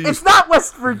one of these. It's not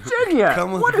West Virginia.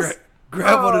 Come on, What is?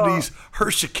 grab one of Oh. these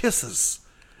Hershey kisses.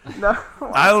 No.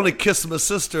 I only kiss my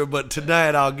sister, but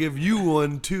tonight I'll give you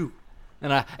one too.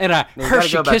 And I You gotta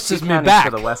Hershey go about kisses 2 me counties back.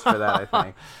 to the west for that, I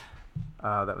think.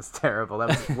 Oh, that was terrible. That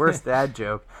was the worst dad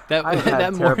joke. That I've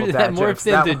had terrible dad jokes. morphed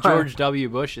That into one- George W.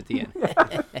 Bush at the end.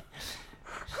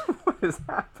 What has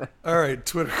happened? All right,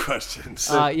 Twitter questions.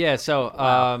 Yeah.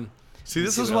 So See,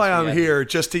 this see is what why else we I'm got.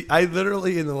 here. I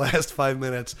literally, in the last 5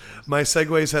 minutes, my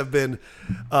segues have been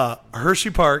Hershey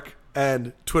Park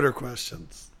and Twitter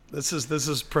questions. This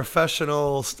is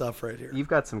professional stuff right here. You've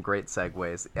got some great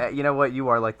segues. You know what? You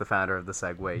are like the founder of the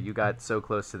Segway. You got so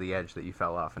close to the edge that you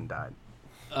fell off and died.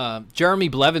 Jeremy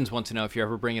Blevins wants to know if you're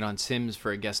ever bringing on Sims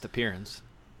for a guest appearance.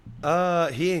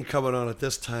 He ain't coming on at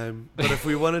this time. But if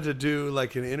we wanted to do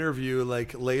like an interview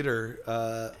like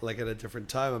later, like at a different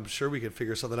time, I'm sure we could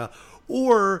figure something out.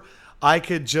 Or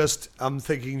I'm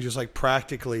thinking just like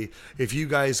practically, if you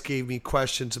guys gave me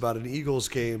questions about an Eagles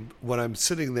game when I'm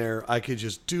sitting there, I could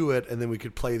just do it and then we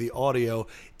could play the audio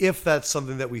if that's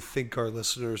something that we think our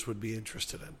listeners would be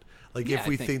interested in. Like Yeah, if I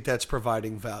we think- think that's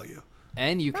providing value.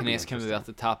 And you can ask him about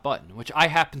the top button, which I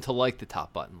happen to like the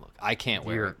top button look. I can't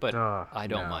wear it, but I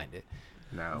don't mind it.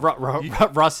 No.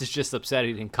 Russ is just upset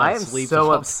he didn't cut I his am sleeves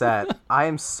so off. upset. I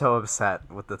am so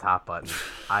upset with the top button.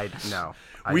 No.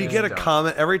 We get a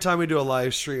comment every time we do a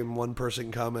live stream. One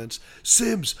person comments,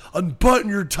 "Sims, unbutton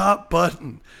your top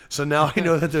button." So now I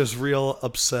know that there's real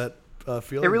upset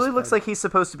feelings. It really looks like he's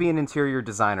supposed to be an interior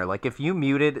designer. Like if you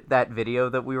muted that video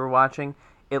that we were watching,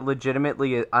 it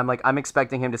legitimately, I'm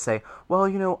expecting him to say, well,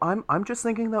 I'm just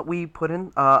thinking that we put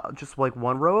in just like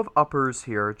one row of uppers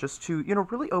here just to,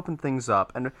 really open things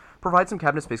up and provide some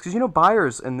cabinet space. Because,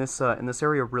 buyers in this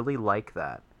area really like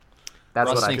that. That's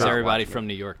Russ what thinks I everybody from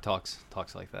New York talks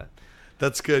like that.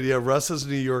 That's good. Yeah, Russ's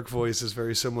New York voice is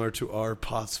very similar to our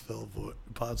Pottsville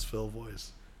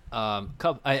voice. A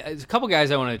couple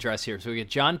guys I want to address here. So we get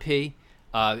John P.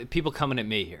 People coming at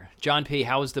me here. John P.,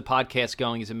 how is the podcast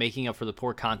going? Is it making up for the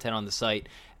poor content on the site?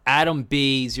 Adam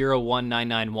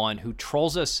B01991, who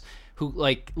trolls us,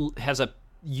 who has a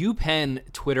UPenn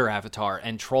Twitter avatar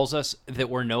and trolls us that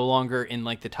we're no longer in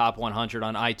the top 100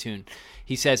 on iTunes.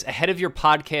 He says, ahead of your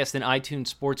podcast in iTunes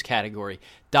sports category,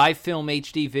 Dive Film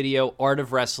HD Video, Art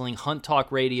of Wrestling, Hunt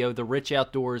Talk Radio, The Rich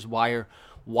Outdoors, Wire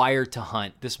to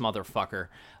Hunt. This motherfucker.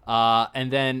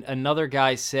 And then another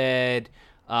guy said...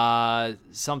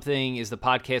 something is the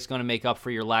podcast going to make up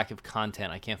for your lack of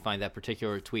content. I can't find that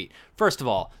particular tweet. First of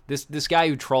all, this guy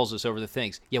who trolls us over the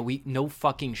things. Yeah, we know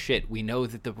fucking shit. We know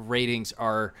that the ratings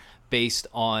are based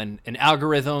on an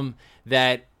algorithm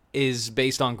that is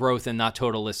based on growth and not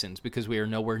total listens because we are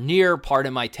nowhere near part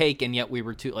of my take, and yet we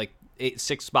were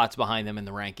 6 spots behind them in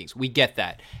the rankings. We get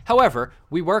that. However,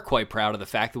 we were quite proud of the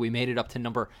fact that we made it up to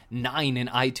number 9 in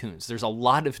iTunes. There's a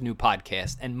lot of new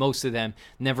podcasts, and most of them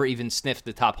never even sniffed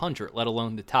the top 100, let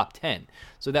alone the top 10.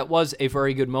 So that was a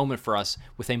very good moment for us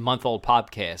with a month-old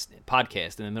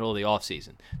podcast in the middle of the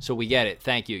offseason. So we get it.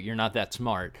 Thank you. You're not that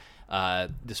smart,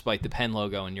 despite the pen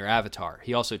logo in your avatar.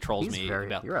 He also trolls me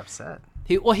about... You're upset.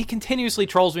 He continuously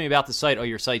trolls me about the site. Oh,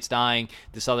 your site's dying.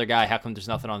 This other guy, how come there's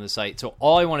nothing on the site? So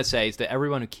all I want to say is that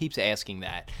everyone who keeps asking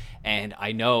that, and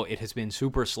I know it has been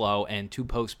super slow and 2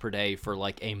 posts per day for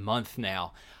a month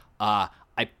now, I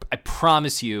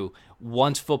promise you,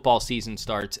 once football season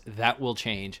starts, that will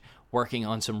change. Working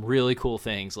on some really cool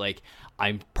things.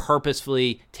 I'm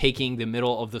purposefully taking the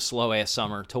middle of the slow-ass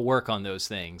summer to work on those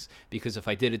things, because if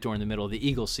I did it during the middle of the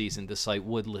Eagles season, the site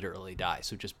would literally die.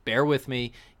 So just bear with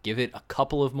me, give it a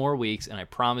couple of more weeks, and I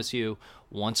promise you,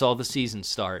 once all the seasons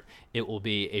start, it will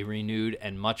be a renewed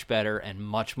and much better and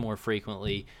much more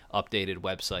frequently updated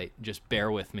website. Just bear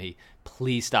with me.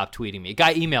 Please stop tweeting me. A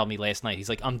guy emailed me last night. He's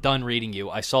like, I'm done reading you.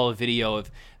 I saw a video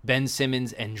of Ben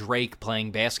Simmons and Drake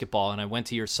playing basketball, and I went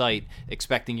to your site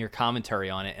expecting your commentary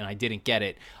on it, and I didn't get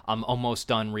it. I'm almost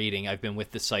done reading. I've been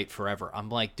with the site forever. I'm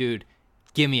like, dude,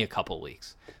 give me a couple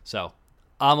weeks. So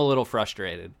I'm a little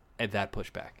frustrated at that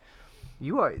pushback.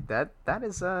 You are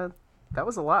that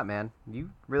was a lot, man. You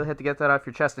really had to get that off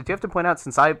your chest. I do have to point out,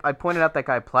 since I pointed out that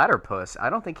guy Platypus, I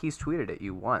don't think he's tweeted at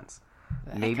you once.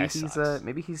 Maybe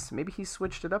he's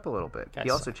switched it up a little bit. He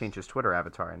also changed his Twitter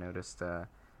avatar, I noticed,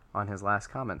 on his last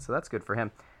comment, so that's good for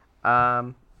him.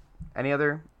 Any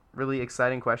other really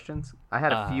exciting questions? I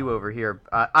had a few over here.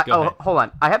 Hold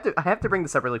on. I have to bring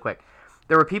this up really quick.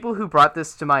 There were people who brought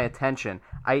this to my attention.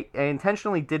 I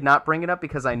intentionally did not bring it up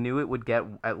because I knew it would get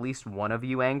at least one of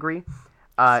you angry.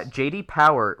 J.D.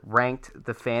 Power ranked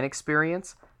the fan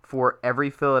experience for every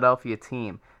Philadelphia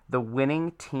team. The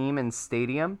winning team and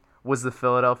stadium was the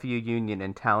Philadelphia Union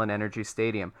in Talon Energy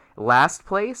Stadium. Last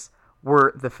place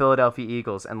were the Philadelphia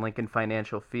Eagles and Lincoln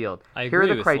Financial Field. Here are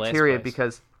the criteria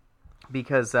because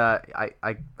I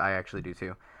actually do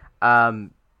too.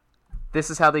 This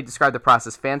is how they describe the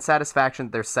process. Fan satisfaction,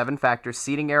 there's 7 factors: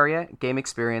 seating area, game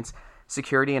experience,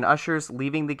 security and ushers,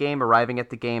 leaving the game, arriving at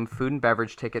the game, food and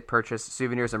beverage, ticket purchase,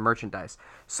 souvenirs, and merchandise.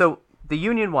 So the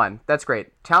Union won. That's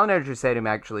great. Talon Energy Stadium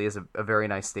actually is a very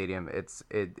nice stadium. It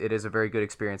is a very good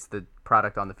experience. The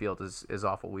product on the field is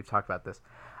awful. We've talked about this.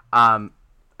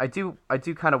 I do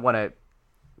kind of want to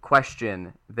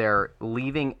question their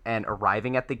leaving and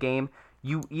arriving at the game.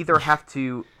 You either have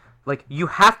to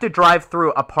drive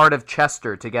through a part of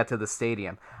Chester to get to the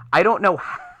stadium. I don't know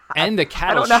how. And the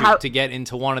cattle chute to get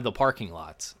into one of the parking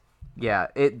lots. Yeah,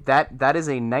 that is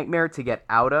a nightmare to get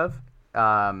out of.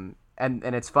 And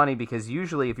it's funny because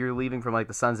usually if you're leaving from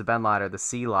the Sons of Ben lot or the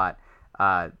C lot,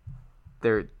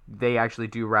 they actually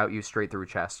do route you straight through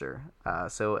Chester.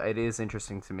 So it is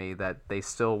interesting to me that they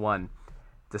still won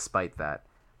despite that.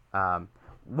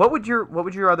 What would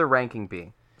your other ranking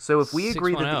be? So if we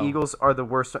agree that the Eagles are the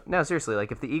worst, no, seriously,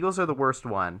 if the Eagles are the worst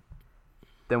one,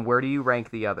 then where do you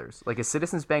rank the others? Like, is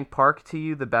Citizens Bank Park to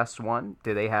you the best one?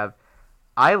 Do they have?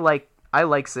 I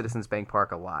like Citizens Bank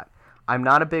Park a lot. I'm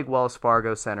not a big Wells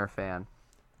Fargo Center fan.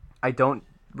 I don't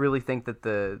really think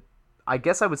that I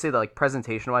guess I would say that, like,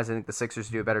 presentation-wise, I think the Sixers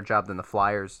do a better job than the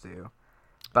Flyers do.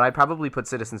 But I'd probably put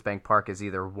Citizens Bank Park as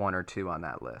either 1 or 2 on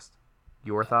that list.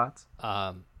 Your thoughts?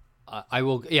 I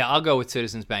will. Yeah, I'll go with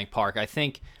Citizens Bank Park. I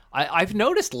think I've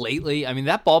noticed lately. I mean,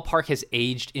 that ballpark has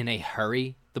aged in a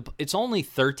hurry. It's only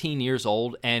 13 years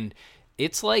old, and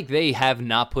it's like they have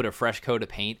not put a fresh coat of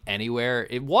paint anywhere.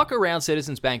 Walk around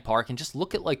Citizens Bank Park and just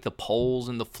look at, like, the poles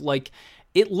and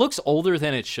it looks older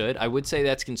than it should. I would say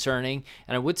that's concerning,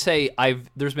 and I would say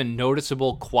there's been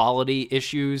noticeable quality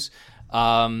issues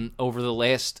over the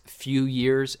last few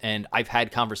years, and I've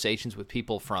had conversations with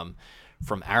people from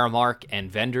Aramark and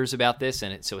vendors about this,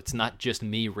 and so it's not just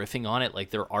me riffing on it. Like,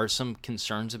 there are some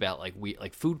concerns about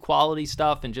like food quality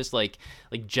stuff and just like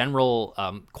general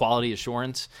quality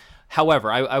assurance.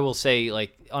 However, I will say,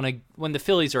 like, when the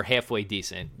Phillies are halfway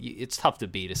decent, it's tough to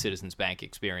beat a Citizens Bank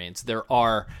experience. There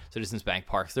are Citizens Bank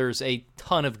Parks. There's a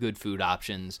ton of good food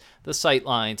options. The sight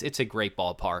lines, it's a great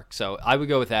ballpark. So I would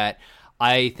go with that.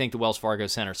 I think the Wells Fargo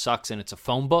Center sucks, and it's a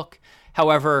phone book.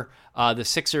 However, the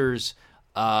Sixers,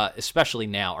 especially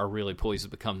now, are really poised to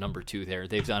become number 2 there.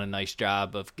 They've done a nice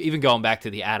job of even going back to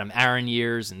the Adam Aaron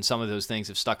years, and some of those things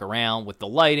have stuck around with the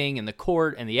lighting and the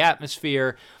court and the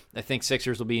atmosphere. I think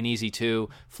Sixers will be an easy 2.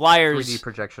 Flyers 3D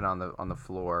projection on the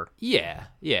floor. Yeah.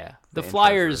 The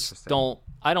Flyers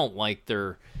I don't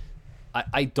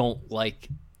like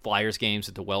Flyers games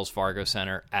at the Wells Fargo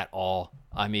Center at all.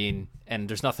 I mean, and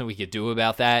there's nothing we could do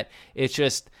about that. It's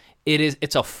just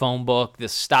it's a phone book.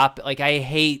 I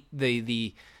hate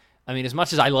I mean, as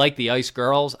much as I like the Ice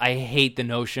Girls, I hate the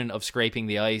notion of scraping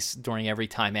the ice during every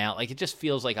timeout. Like, it just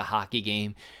feels like a hockey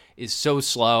game is so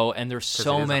slow, and there's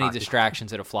so many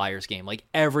distractions at a Flyers game. Like,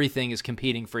 everything is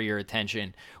competing for your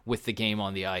attention with the game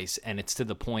on the ice, and it's to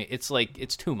the point. It's like,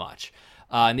 it's too much.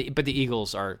 But the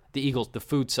Eagles, the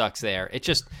food sucks there.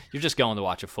 You're just going to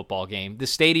watch a football game. The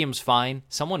stadium's fine.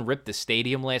 Someone ripped the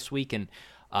stadium last week, and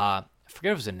I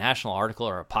forget if it was a national article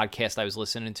or a podcast I was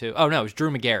listening to. Oh no, it was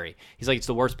Drew Magary. He's like, it's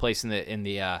the worst place in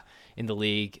the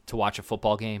league to watch a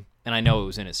football game. And I know it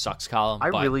was in his sucks column. I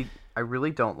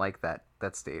really don't like that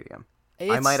stadium.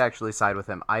 I might actually side with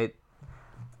him. I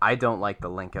don't like the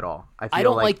link at all. I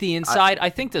don't like the inside. I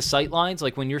think the sight lines,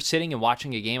 like when you're sitting and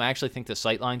watching a game, I actually think the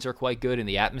sight lines are quite good and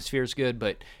the atmosphere is good,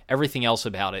 but everything else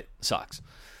about it sucks.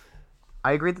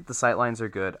 I agree that the sight lines are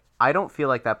good. I don't feel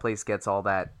like that place gets all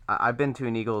that. I've been to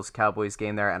an Eagles-Cowboys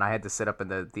game there, and I had to sit up in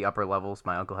the upper levels.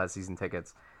 My uncle has season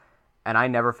tickets. And I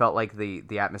never felt like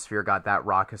the atmosphere got that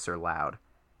raucous or loud.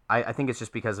 I think it's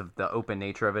just because of the open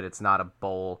nature of it. It's not a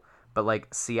bowl. But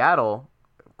like Seattle,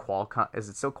 Qualcomm, is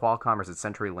it still Qualcomm or is it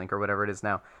CenturyLink or whatever it is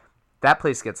now? That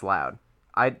place gets loud.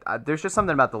 There's just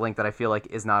something about the link that I feel like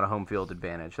is not a home field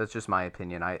advantage. That's just my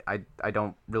opinion. I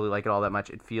don't really like it all that much.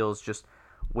 It feels just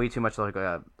way too much like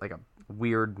a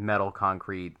weird metal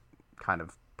concrete kind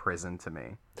of prison to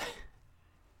me.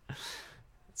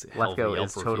 Lefko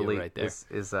is totally right there.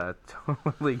 is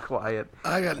totally quiet.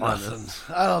 I got nothing.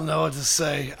 I don't know what to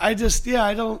say. I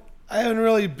haven't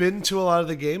really been to a lot of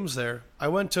the games there. I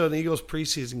went to an Eagles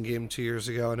preseason game 2 years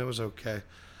ago, and it was okay.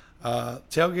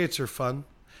 Tailgates are fun.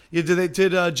 Yeah, did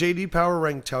JD Power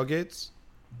rank tailgates?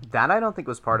 That I don't think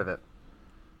was part of it.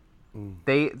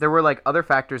 There were like other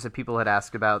factors that people had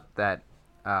asked about that.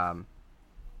 I'll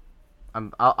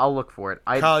look for it.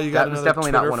 Kyle, that was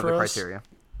definitely Twitter not one of the criteria.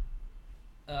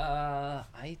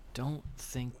 I don't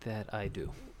think that I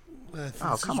do.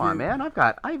 Oh, come on, man.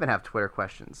 I even have Twitter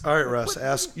questions. All right, Russ.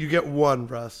 Ask. You get one,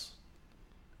 Russ.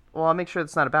 Well, I'll make sure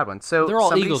it's not a bad one. So they're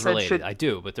all Eagles related. I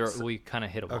do, but we kind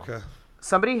of hit them all. Okay.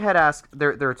 Somebody had asked.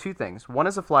 There are two things. One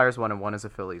is a Flyers one, and one is a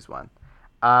Phillies one.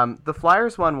 The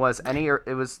Flyers one was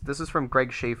This is from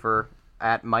Greg Schaefer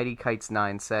at Mighty Kites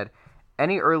 9. Said,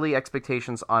 any early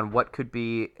expectations on what could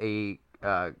be a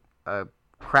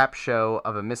crap show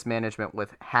of a mismanagement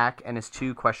with Hack and his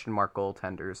 2 question mark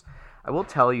goaltenders? I will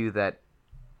tell you that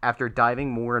after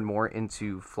diving more and more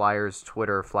into Flyers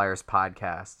Twitter, Flyers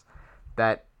podcasts,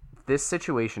 that this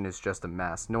situation is just a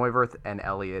mess. Neuwirth and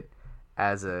Elliott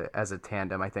as a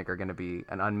tandem, I think, are going to be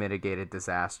an unmitigated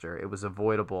disaster. It was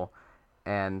avoidable,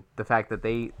 and the fact that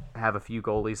they have a few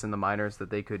goalies in the minors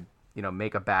that they could,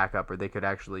 make a backup, or they could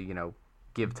actually,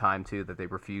 give time to, that they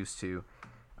refuse to,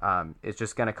 is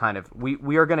just going to kind of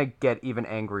we are going to get even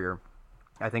angrier,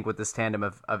 I think, with this tandem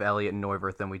of Elliott and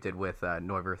Neuwirth than we did with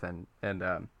Neuwirth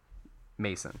and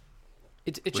Mason.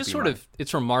 It's just sort of,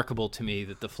 it's remarkable to me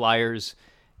that the Flyers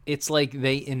it's like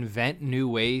they invent new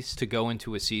ways to go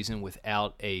into a season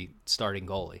without a starting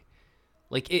goalie.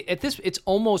 Like it's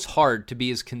almost hard to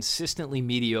be as consistently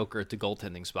mediocre at the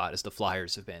goaltending spot as the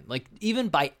Flyers have been. Like even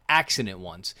by accident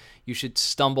once, you should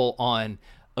stumble on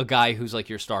a guy who's like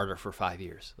your starter for 5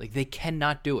 years. Like they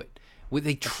cannot do it.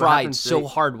 They tried so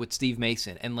hard with Steve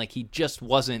Mason, and like he just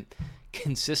wasn't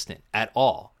consistent at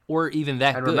all, or even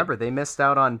that and good. Remember, they missed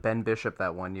out on Ben Bishop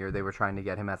that one year. They were trying to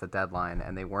get him at the deadline,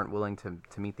 and they weren't willing to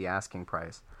meet the asking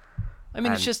price. I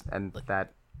mean, it's just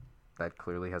that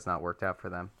clearly has not worked out for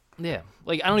them. Yeah,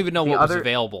 like I don't even know what was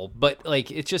available, but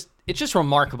like it's just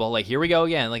remarkable. Like here we go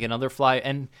again, like another fly,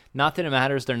 and not that it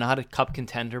matters. They're not a cup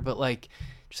contender, but like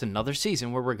just another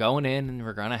season where we're going in and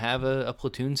we're gonna have a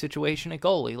platoon situation at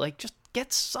goalie. Like just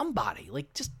get somebody,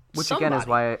 like just somebody.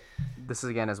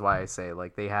 Again is why I say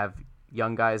like they have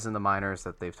young guys in the minors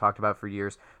that they've talked about for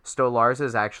years. Stolarz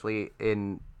is actually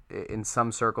in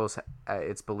some circles.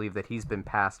 It's believed that he's been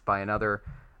passed by another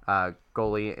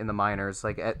goalie in the minors.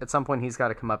 Like at some point he's got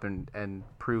to come up and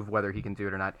prove whether he can do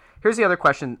it or not. Here's the other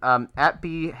question. At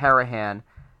B Harahan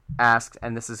asked,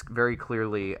 and this is very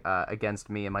clearly against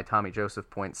me and my Tommy Joseph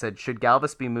point, said, should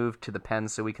Galvis be moved to the pen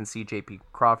so we can see JP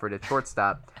Crawford at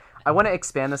shortstop? I want to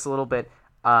expand this a little bit.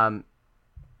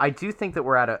 I do think that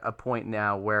we're at a point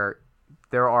now where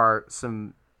there are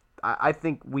some, I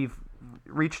think we've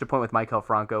reached a point with Maikel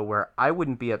Franco where I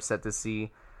wouldn't be upset to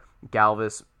see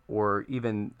Galvis or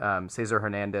even Cesar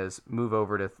Hernandez move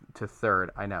over to third.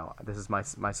 I know this is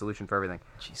my solution for everything.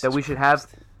 Jesus that we should have.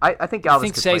 I think Galvis. I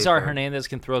think Cesar Hernandez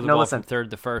can throw the ball from third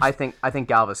to first. I think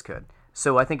Galvis could.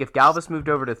 So I think if Galvis moved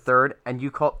over to third and you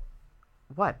called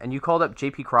up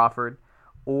J.P. Crawford,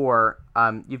 or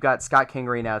you've got Scott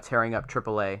Kingery now tearing up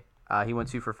AAA. He went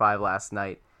 2 for 5 last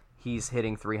night. He's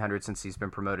hitting 300 since he's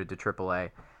been promoted to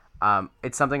AAA.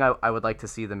 It's something I would like to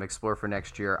see them explore for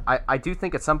next year. I do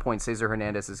think at some point Cesar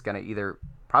Hernandez is going to either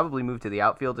probably move to the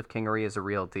outfield if Kingery is a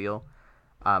real deal.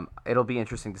 It'll be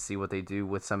interesting to see what they do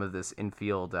with some of this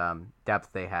infield depth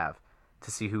they have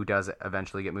to see who does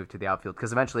eventually get moved to the outfield,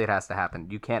 because eventually it has to happen.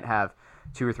 You can't have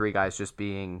 2 or 3 guys just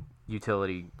being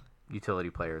utility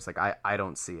players. Like I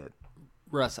don't see it.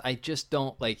 Russ, I just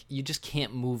don't like. You just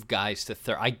can't move guys to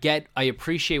third. I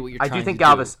appreciate what you're trying to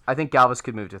do. I think Galvis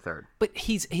could move to third. But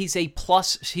he's a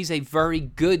plus. He's a very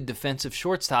good defensive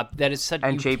shortstop. That is such.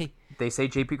 And they say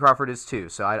J.P. Crawford is too.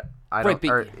 So I don't.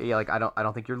 Right, I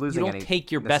don't think you're losing. You don't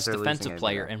take your best defensive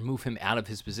player and move him out of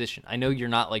his position. I know you're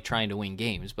not like trying to win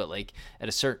games, but like at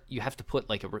a certain, you have to put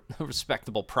like a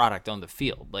respectable product on the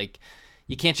field. Like.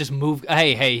 You can't just move.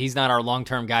 Hey, he's not our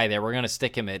long-term guy there. We're gonna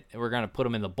put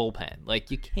him in the bullpen. Like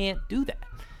you can't do that.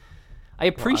 I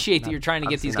appreciate that you're trying to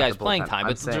get these guys playing time,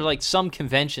 but there's like some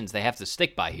conventions they have to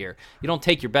stick by here. You don't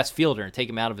take your best fielder and take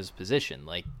him out of his position.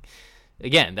 Like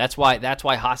again, that's why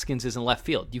Hoskins is in left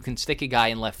field. You can stick a guy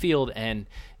in left field and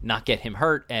not get him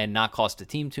hurt and not cost the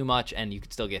team too much, and you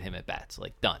can still get him at bats.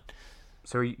 Like done.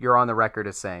 So you're on the record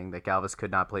as saying that Galvis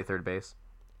could not play third base?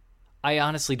 I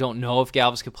honestly don't know if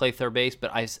Galvis could play third base,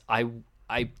 but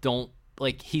I don't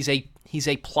like he's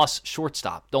a plus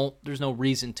shortstop. There's no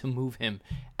reason to move him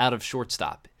out of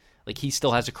shortstop. Like he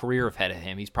still has a career ahead of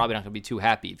him. He's probably not going to be too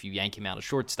happy if you yank him out of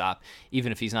shortstop,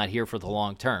 even if he's not here for the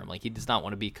long term. Like he does not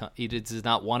want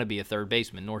to be a third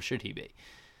baseman, nor should he be.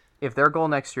 If their goal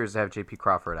next year is to have J.P.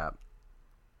 Crawford out,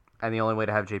 and the only way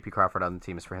to have J.P. Crawford on the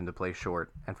team is for him to play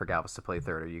short and for Galvis to play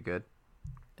third, are you good?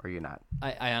 Or are you not?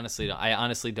 I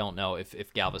honestly don't know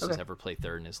if Galvis has ever played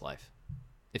third in his life.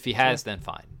 If he has, then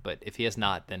fine. But if he has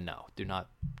not, then no. Do not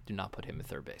put him at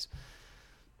third base.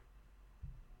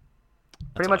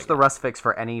 Pretty much the Russ fix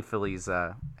for any Phillies.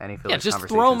 Yeah, just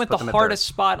throw him at the hardest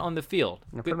spot on the field.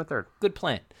 Yeah, put him at third. Good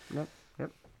plan. Yep.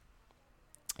 Adam?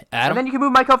 And then you can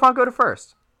move Maikel Franco to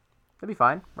first. That'd be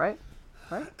fine, right?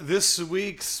 This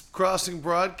week's Crossing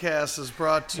Broadcast is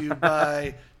brought to you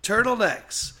by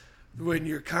Turtlenecks. When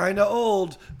you're kind of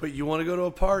old, but you want to go to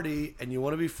a party and you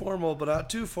want to be formal, but not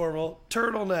too formal,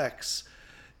 Turtlenecks.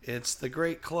 It's the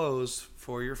great clothes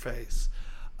for your face.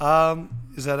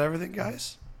 Is that everything,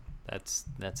 guys? That's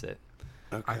it.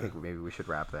 Okay. I think maybe we should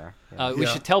wrap there. Yeah. We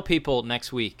should tell people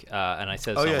next week, and I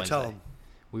said this on Wednesday. Tell them.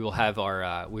 We will have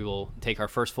we will take our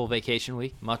first full vacation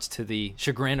week, much to the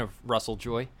chagrin of Russell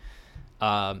Joy.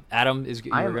 Adam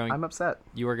I'm upset.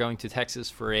 You are going to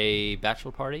Texas for a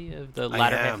bachelor party of the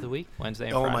latter half of the week, Wednesday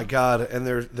and Friday. Oh my God! And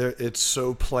it's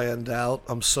so planned out.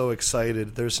 I'm so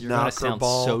excited. There's knocker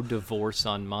ball. So divorce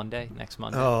on next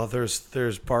Monday. Oh,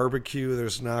 there's barbecue.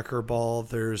 There's knocker ball.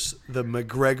 There's the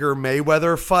McGregor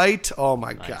Mayweather fight. Oh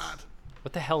my God!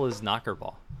 What the hell is knocker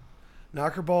ball?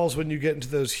 Knocker ball is when you get into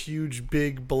those huge,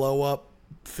 big blow up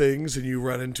things and you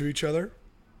run into each other.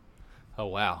 Oh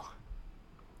wow.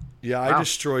 Yeah, I Wow.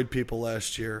 destroyed people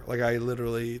last year. Like I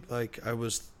literally,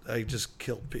 I just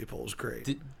killed people. It was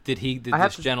great. Did I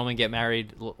have this to- gentleman get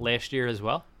married last year as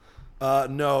well?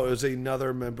 No, it was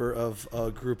another member of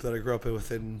a group that I grew up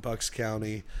with in Bucks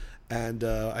County, and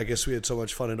I guess we had so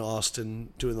much fun in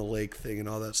Austin doing the lake thing and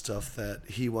all that stuff that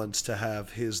he wants to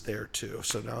have his there too.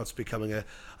 So now it's becoming a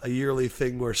yearly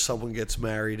thing where someone gets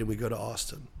married and we go to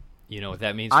Austin. You know what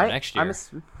that means for next year?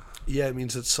 Yeah, it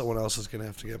means that someone else is going to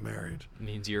have to get married. It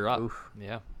means you're up.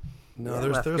 Yeah. No, Yeah,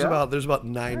 there's let's there's go. about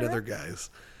 9 other guys.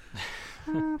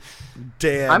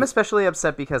 Dan, I'm especially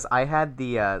upset because I had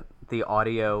the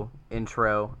audio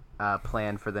intro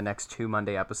planned for the next 2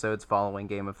 Monday episodes following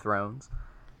Game of Thrones,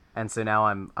 and so now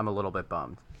I'm a little bit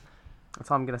bummed. That's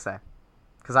all I'm gonna say,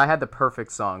 because I had the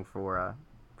perfect song for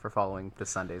following this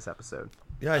Sunday's episode.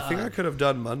 yeah, I think I could have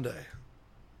done Monday.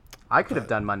 I could have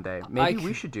done Monday. Maybe I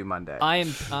we should do Monday.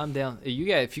 I'm down. You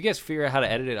guys, if you guys figure out how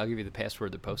to edit it, I'll give you the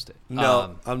password to post it.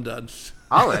 No, I'm done.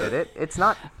 I'll edit it. It's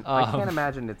not. I can't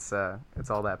imagine it's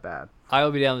all that bad. I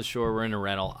will be down the shore. We're in a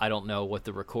rental. I don't know what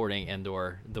the recording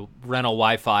and/or the rental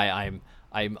Wi-Fi.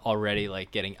 I'm already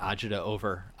like getting agita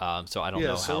over. So I don't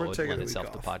know so how we're it would taking lend a week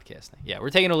itself to off. podcasting. Yeah,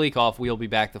 we're taking a week off. We'll be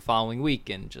back the following week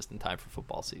and just in time for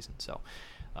football season. So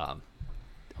I'm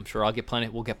sure We'll get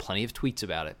plenty of tweets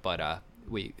about it. But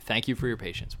we thank you for your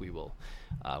patience. We will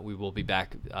be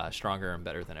back stronger and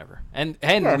better than ever. And Yeah,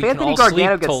 if we can Anthony all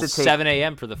Gargano sleep till gets to take- 7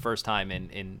 a.m. for the first time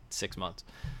in 6 months.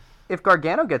 If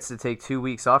Gargano gets to take 2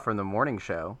 weeks off from the morning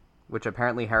show, which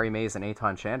apparently Harry Mays and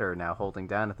Eitan Shander are now holding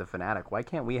down at the Fanatic, why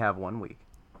can't we have 1 week?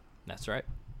 That's right.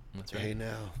 That's right. Hey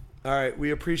now. All right, we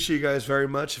appreciate you guys very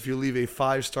much. If you leave a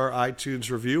 5-star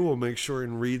iTunes review, we'll make sure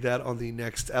and read that on the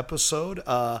next episode.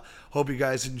 Hope you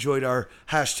guys enjoyed our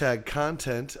hashtag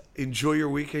content. Enjoy your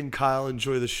weekend, Kyle.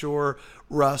 Enjoy the shore.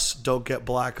 Russ, don't get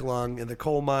black lung in the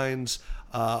coal mines.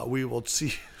 We will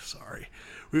see. Sorry,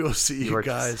 we will see you are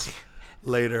guys just-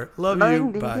 later. Love you.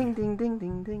 Ding, ding, Bye. ding, ding, ding,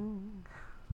 ding, ding.